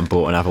gone out and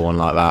bought another one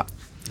like that,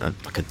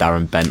 like a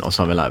Darren Bent or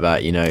something like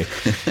that, you know.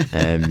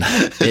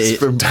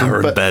 From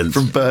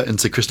Burton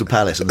to Crystal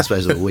Palace in the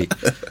space of a week.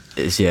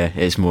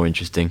 It's more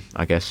interesting,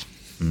 I guess.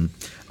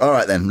 All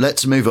right then,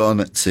 let's move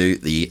on to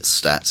the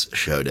Stats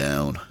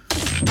Showdown.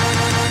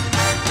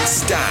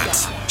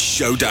 Stats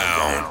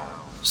Showdown.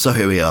 So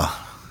here we are,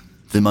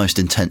 the most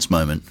intense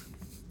moment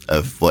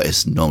of what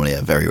is normally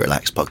a very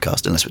relaxed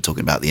podcast, unless we're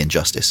talking about the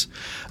injustice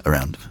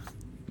around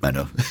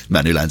Manu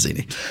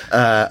Lanzini.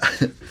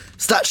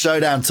 Stats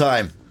Showdown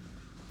time.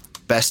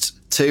 Best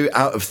 2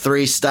 out of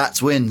 3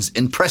 stats wins.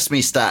 Impress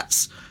me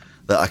stats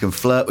that I can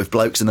flirt with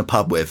blokes in the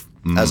pub with,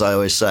 as I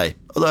always say.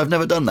 Although I've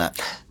never done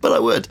that, but I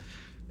would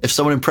if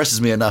someone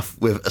impresses me enough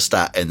with a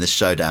stat in this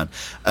showdown.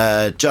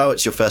 Joe,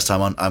 it's your first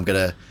time on. I'm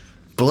going to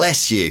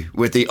bless you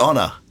with the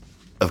honour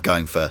of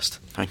going first.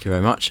 Thank you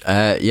very much.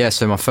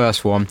 So my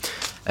first one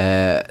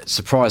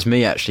surprised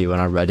me actually when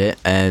I read it.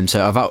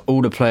 So I've had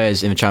all the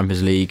players in the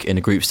Champions League in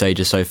the group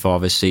stages so far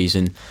this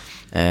season.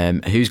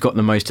 Who's got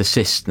the most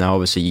assists? Now,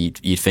 obviously,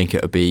 you'd think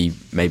it would be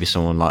maybe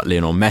someone like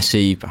Lionel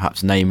Messi,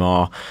 perhaps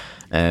Neymar,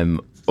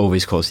 all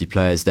these quality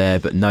players there,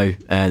 but no,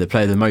 the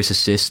player with the most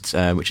assists,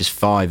 which is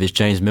 5, is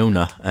James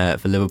Milner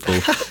for Liverpool.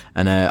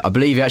 And I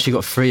believe he actually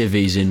got 3 of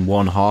these in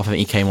one half. I think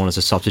he came on as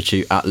a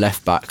substitute at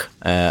left back,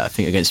 I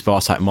think against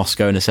Spartak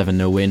Moscow in a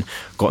 7-0 win.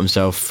 Got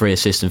himself 3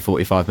 assists in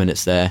 45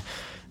 minutes there.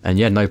 And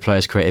yeah, no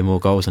players created more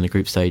goals in the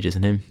group stages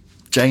than him.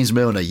 James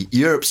Milner,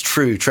 Europe's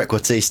true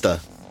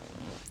trequartista.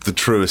 The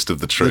truest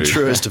of the true. The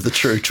truest of the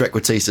true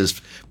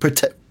trequartistas.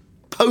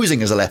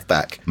 Posing as a left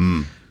back.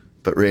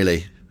 But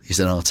really,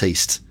 he's an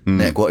artiste.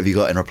 Nick, what have you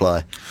got in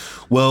reply?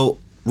 Well,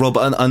 Rob,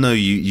 I know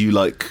you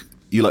like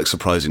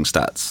surprising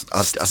stats.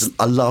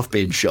 I love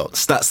being shocked.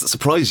 Stats that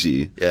surprise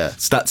you. Yeah.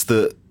 Stats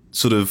that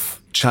sort of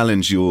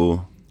challenge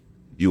your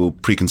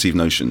preconceived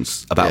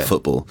notions about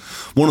football.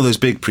 One of those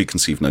big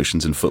preconceived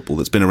notions in football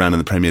that's been around in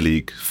the Premier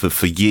League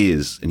for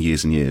years and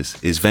years and years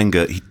is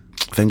Wenger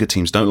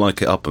teams don't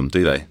like it up them,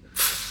 do they?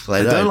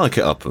 They don't like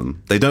it up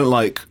them. They don't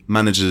like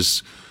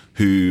managers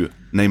who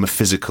name a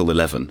physical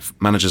 11.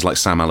 Managers like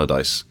Sam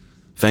Allardyce.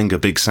 Wenger,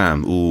 Big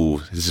Sam. Ooh,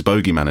 this is a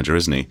bogey manager,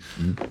 isn't he?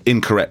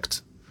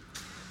 Incorrect.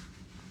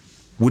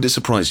 Would it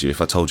surprise you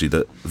if I told you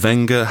that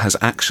Wenger has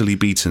actually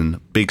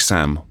beaten Big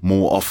Sam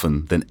more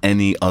often than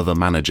any other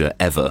manager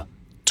ever?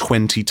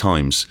 20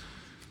 times.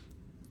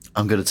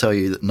 I'm going to tell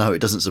you that no, it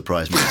doesn't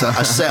surprise me.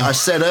 I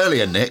said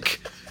earlier,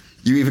 Nick,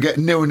 you either get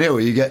 0-0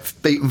 or you get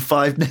beaten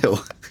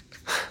 5-0.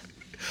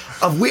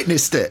 I've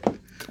witnessed it.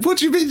 What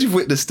do you mean you've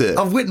witnessed it?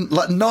 I've witnessed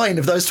like 9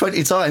 of those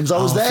 20 times.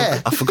 I was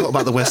there. I forgot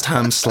about the West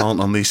Ham slant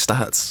on these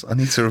stats. I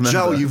need to remember.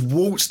 Joel, you've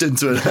waltzed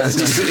into it.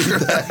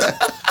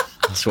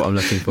 That's what I'm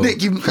looking for.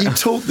 Nick, you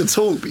talked the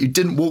talk, but you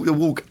didn't walk the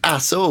walk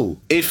at all.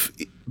 If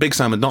Big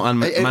Sam had not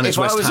managed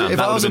West Ham, if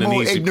that I would was have a been an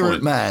more easy ignorant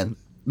point. man,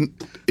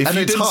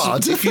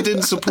 If you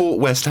didn't support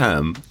West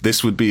Ham,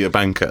 this would be a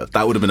banker.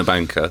 That would have been a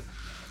banker.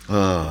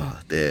 Oh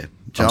dear.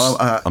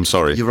 I'm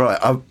sorry. You're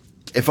right.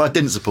 If I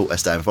didn't support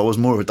West Ham, if I was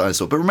more of a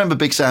dinosaur, but remember,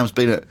 Big Sam's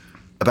been at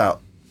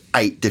about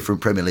 8 different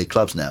Premier League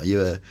clubs now. You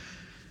were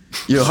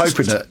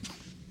hoping that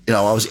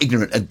I was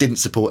ignorant and didn't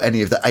support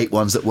any of the 8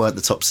 ones that weren't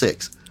the top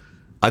 6.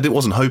 I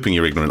wasn't hoping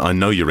you're ignorant. I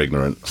know you're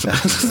ignorant.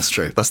 That's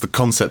true. That's the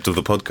concept of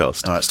the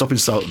podcast. All right, stop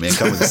insulting me and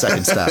come with the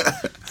second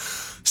stat.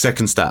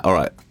 Second stat. All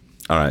right.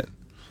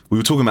 We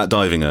were talking about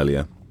diving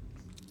earlier.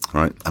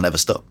 All right. I never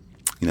stop.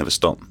 You never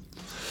stop.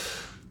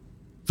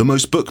 The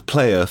most booked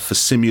player for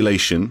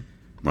simulation,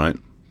 right,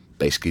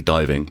 basically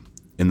diving,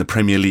 in the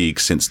Premier League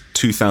since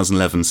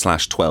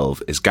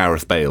 2011/12 is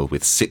Gareth Bale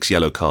with 6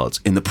 yellow cards.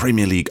 In the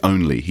Premier League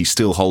only, he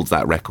still holds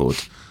that record.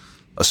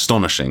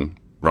 Astonishing,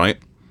 right?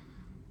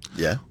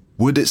 Yeah.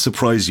 Would it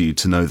surprise you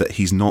to know that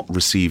he's not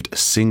received a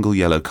single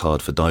yellow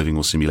card for diving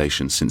or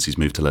simulation since he's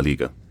moved to La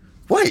Liga?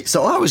 Wait,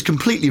 so I was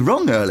completely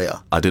wrong earlier.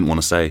 I didn't want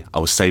to say. I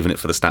was saving it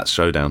for the stats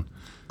showdown.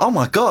 Oh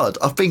my God,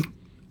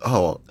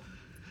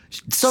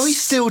 so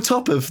he's still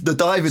top of the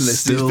diving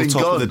list. Still he's been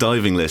top gone. of the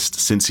diving list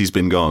since he's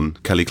been gone.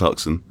 Kelly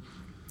Clarkson.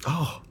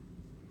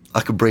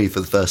 I could breathe for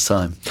the first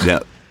time. Yeah.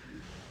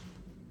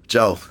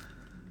 Joel.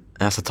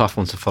 That's a tough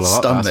one to follow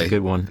up. Stun That's me. a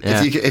good one.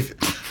 If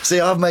Yeah. See,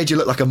 I've made you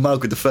look like a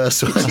mug with the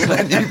first one,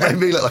 and you made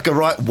me look like a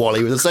right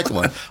wally with the second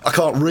one. I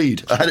can't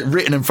read. I had it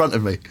written in front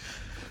of me.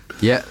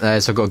 Yeah,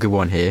 so I've got a good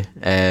one here.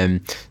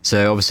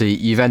 So obviously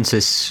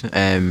Juventus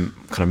kind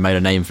of made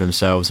a name for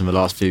themselves in the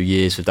last few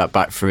years with that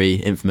back three,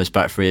 infamous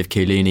back three of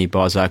Chiellini,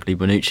 Barzagli,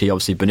 Bonucci.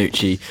 Obviously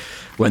Bonucci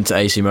went to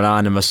AC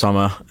Milan in the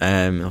summer.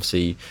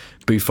 Obviously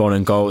Buffon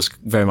and goals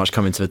very much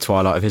coming to the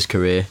twilight of his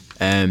career.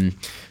 And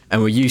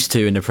we're used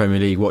to in the Premier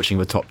League watching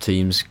the top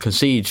teams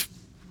concede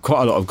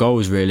quite a lot of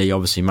goals, really.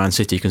 Obviously Man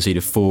City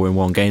conceded 4 in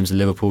 1 game to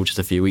Liverpool just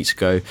a few weeks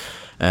ago.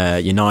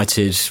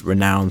 United,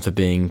 renowned for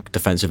being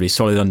defensively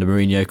solid under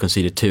Mourinho,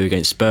 conceded 2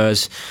 against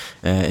Spurs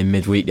in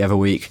midweek the other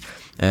week.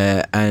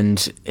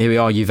 And here we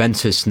are,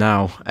 Juventus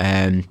now,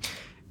 in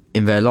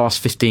their last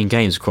 15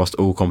 games across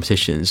all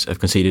competitions, have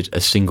conceded a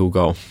single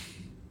goal.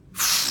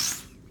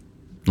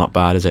 Not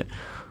bad, is it?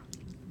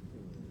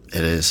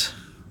 It is.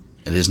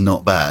 It is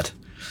not bad.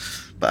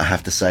 But I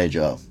have to say,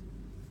 Joel,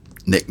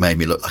 Nick made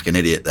me look like an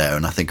idiot there,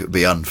 and I think it would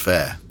be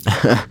unfair.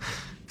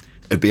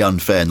 It'd be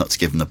unfair not to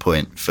give him the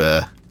point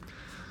for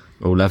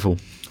All level.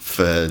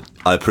 I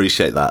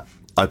appreciate that.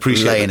 I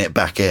appreciate laying it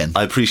back in.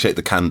 I appreciate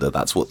the candour.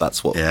 That's what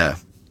Yeah.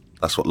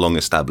 That's what long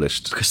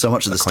established. Because so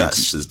much of the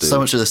acquaintances do. so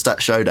much of the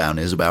stat showdown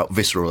is about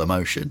visceral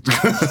emotion.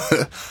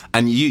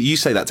 And you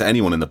say that to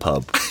anyone in the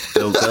pub,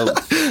 they'll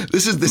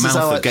This is mouth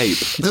how agape.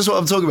 This is what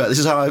I'm talking about. This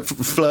is how I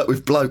flirt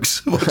with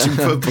blokes watching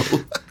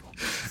football.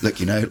 Look,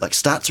 like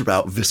stats are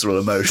about visceral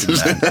emotion,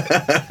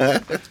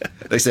 man.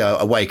 They say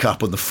I wake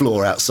up on the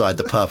floor outside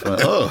the pub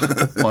and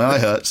my eye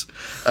hurts.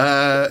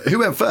 Who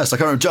went first? I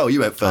can't remember. Joel, you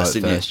went first,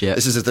 didn't first, you? yeah.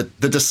 This is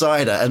the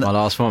decider. And My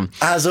last one.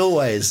 as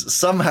always,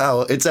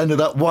 somehow it's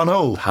ended up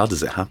 1-1. How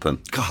does it happen?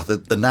 God,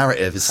 the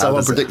narrative is How so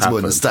does it unpredictable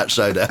in the happen? stat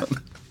showdown.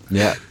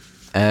 Yeah.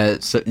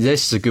 So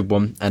this is a good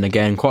one, and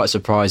again, quite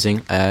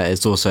surprising.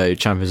 It's also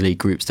Champions League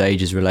group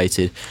stages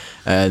related,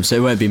 so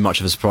it won't be much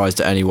of a surprise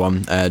to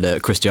anyone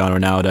that Cristiano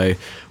Ronaldo,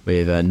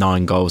 with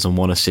 9 goals and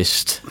 1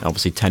 assist,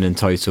 obviously 10 in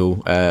total,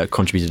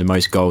 contributed the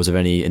most goals of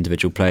any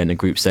individual player in the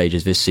group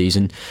stages this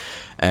season.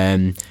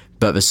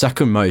 But the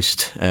second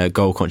most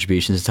goal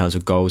contributions in terms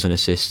of goals and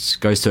assists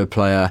goes to a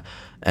player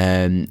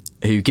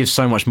who gives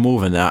so much more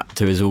than that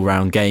to his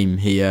all-round game.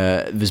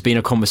 There's been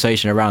a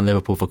conversation around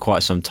Liverpool for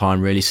quite some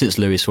time, really, since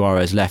Luis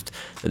Suarez left,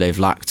 that they've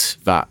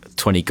lacked that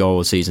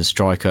 20-goal season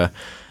striker.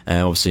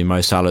 Obviously,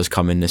 Mo Salah's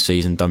come in this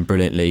season, done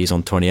brilliantly. He's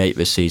on 28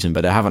 this season,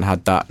 but they haven't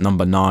had that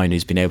number 9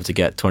 who's been able to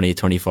get 20,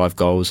 25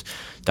 goals.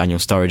 Daniel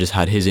Sturridge has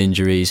had his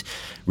injuries.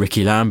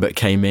 Ricky Lambert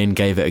came in,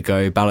 gave it a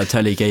go.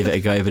 Balotelli gave it a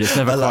go, but it's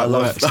never quite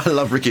worked. I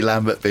love Ricky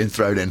Lambert being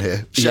thrown in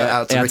here. Shout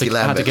out to Ricky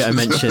Lambert. Had to get a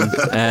mention.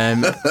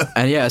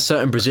 And yeah, a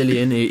certain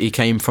Brazilian, he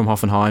came from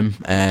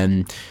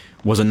Hoffenheim,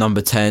 was a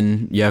number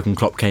 10. Jurgen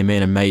Klopp came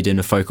in and made him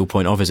the focal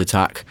point of his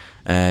attack,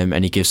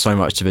 and he gives so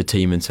much to the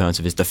team in terms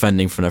of his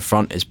defending from the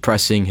front, his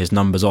pressing, his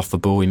numbers off the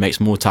ball. He makes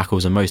more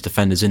tackles than most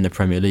defenders in the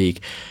Premier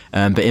League.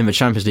 But in the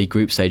Champions League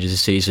group stages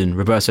this season,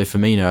 Roberto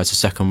Firmino has the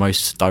second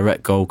most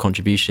direct goal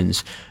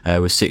contributions,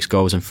 with 6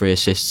 goals and 3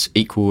 assists,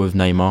 equal with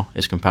Neymar,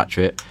 his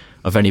compatriot,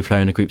 of any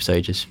player in the group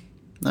stages.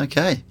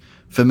 Okay.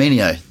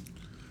 Firmino,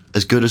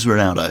 as good as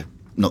Ronaldo.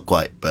 Not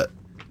quite, but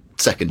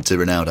second to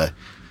Ronaldo.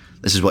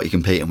 This is what you're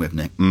competing with,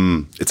 Nick.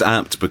 It's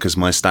apt because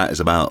my stat is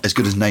about... As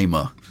good as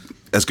Neymar.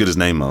 As good as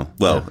Neymar.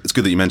 Well, It's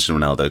good that you mentioned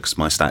Ronaldo because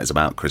my stat is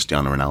about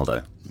Cristiano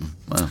Ronaldo.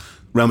 Wow.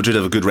 Real Madrid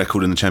have a good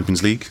record in the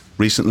Champions League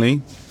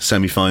recently.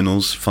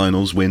 Semi-finals,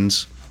 finals,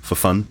 wins for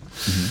fun.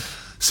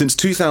 Mm-hmm. Since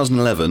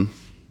 2011,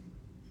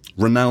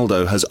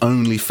 Ronaldo has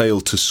only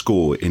failed to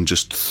score in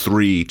just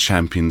 3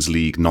 Champions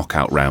League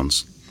knockout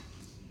rounds.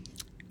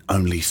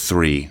 Only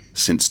 3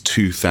 since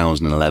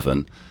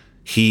 2011.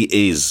 He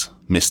is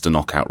Mr.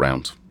 Knockout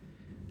Round.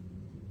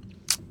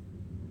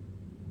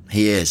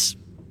 He is.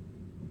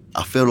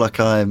 I feel like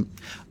I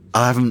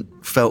haven't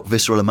felt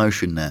visceral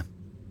emotion there.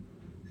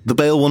 The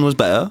Bale one was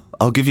better.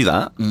 I'll give you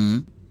that.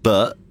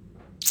 But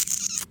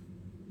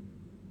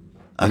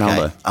okay,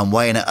 Ronaldo. I'm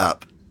weighing it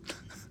up.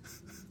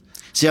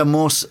 See,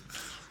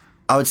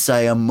 I would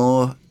say I'm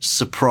more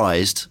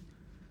surprised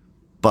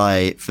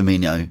by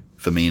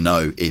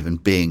Firmino even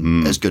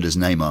being as good as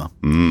Neymar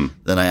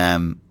than I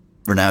am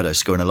Ronaldo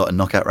scoring a lot in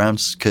knockout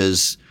rounds,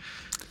 because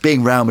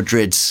being Real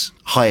Madrid's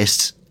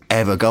highest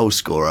ever goal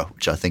scorer,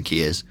 which I think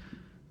he is,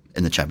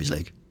 in the Champions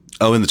League.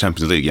 Oh, in the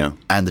Champions League, yeah.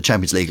 And the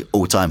Champions League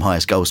all-time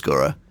highest goal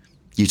scorer.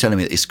 You telling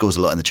me that he scores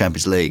a lot in the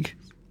Champions League?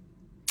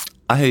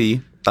 I hear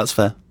you. That's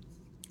fair.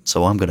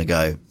 So I'm going to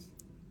go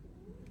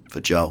for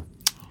Joel.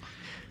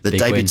 The Big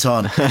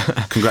debutant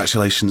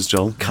Congratulations,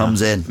 Joel.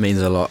 comes in. Means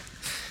a lot.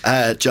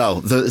 Joel,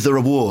 the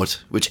reward,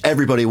 which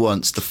everybody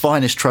wants, the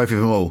finest trophy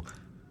of them all.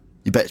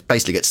 You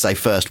basically get to say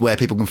first where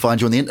people can find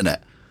you on the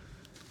internet.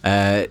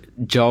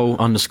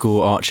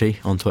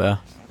 Joel_Archie on Twitter,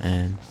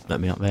 and let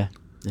me up there.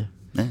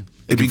 Yeah.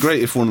 It'd be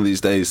great if one of these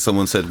days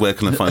someone said, where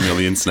can I find me on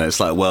the internet? It's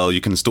like, well, you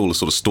can install a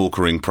sort of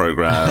stalkering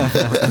program.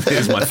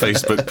 Here's my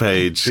Facebook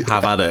page.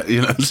 Have at it,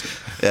 you know.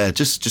 Yeah,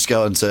 just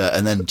go on to,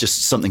 and then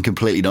just something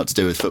completely not to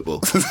do with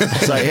football.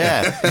 So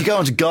yeah, if you go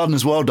on to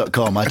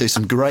gardenersworld.com, I do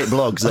some great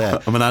blogs there.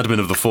 I'm an admin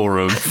of the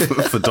forum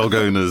for dog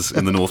owners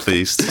in the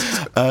Northeast.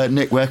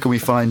 Nick, where can we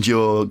find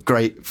your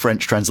great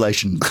French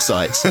translation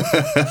sites?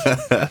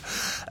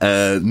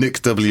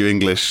 Nick W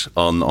English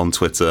on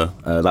Twitter.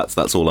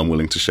 That's all I'm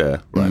willing to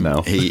share right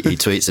now.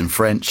 He tweets in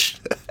French,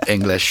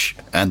 English,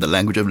 and the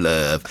language of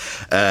love.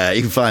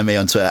 You can find me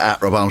on Twitter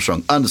at Rob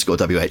Armstrong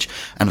 _WH.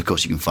 And of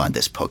course, you can find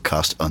this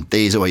podcast on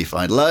Deezer, where you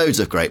find loads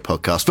of great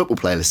podcasts, football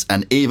playlists,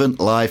 and even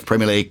live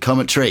Premier League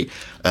commentary.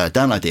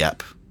 Download the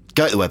app,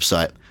 go to the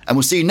website, and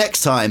we'll see you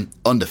next time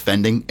on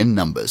Defending in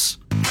Numbers.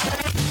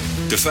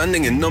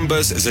 Defending in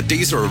Numbers is a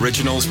Deezer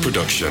Originals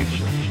production.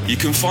 You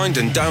can find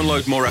and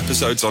download more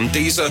episodes on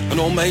Deezer and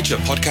all major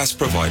podcast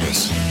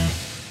providers.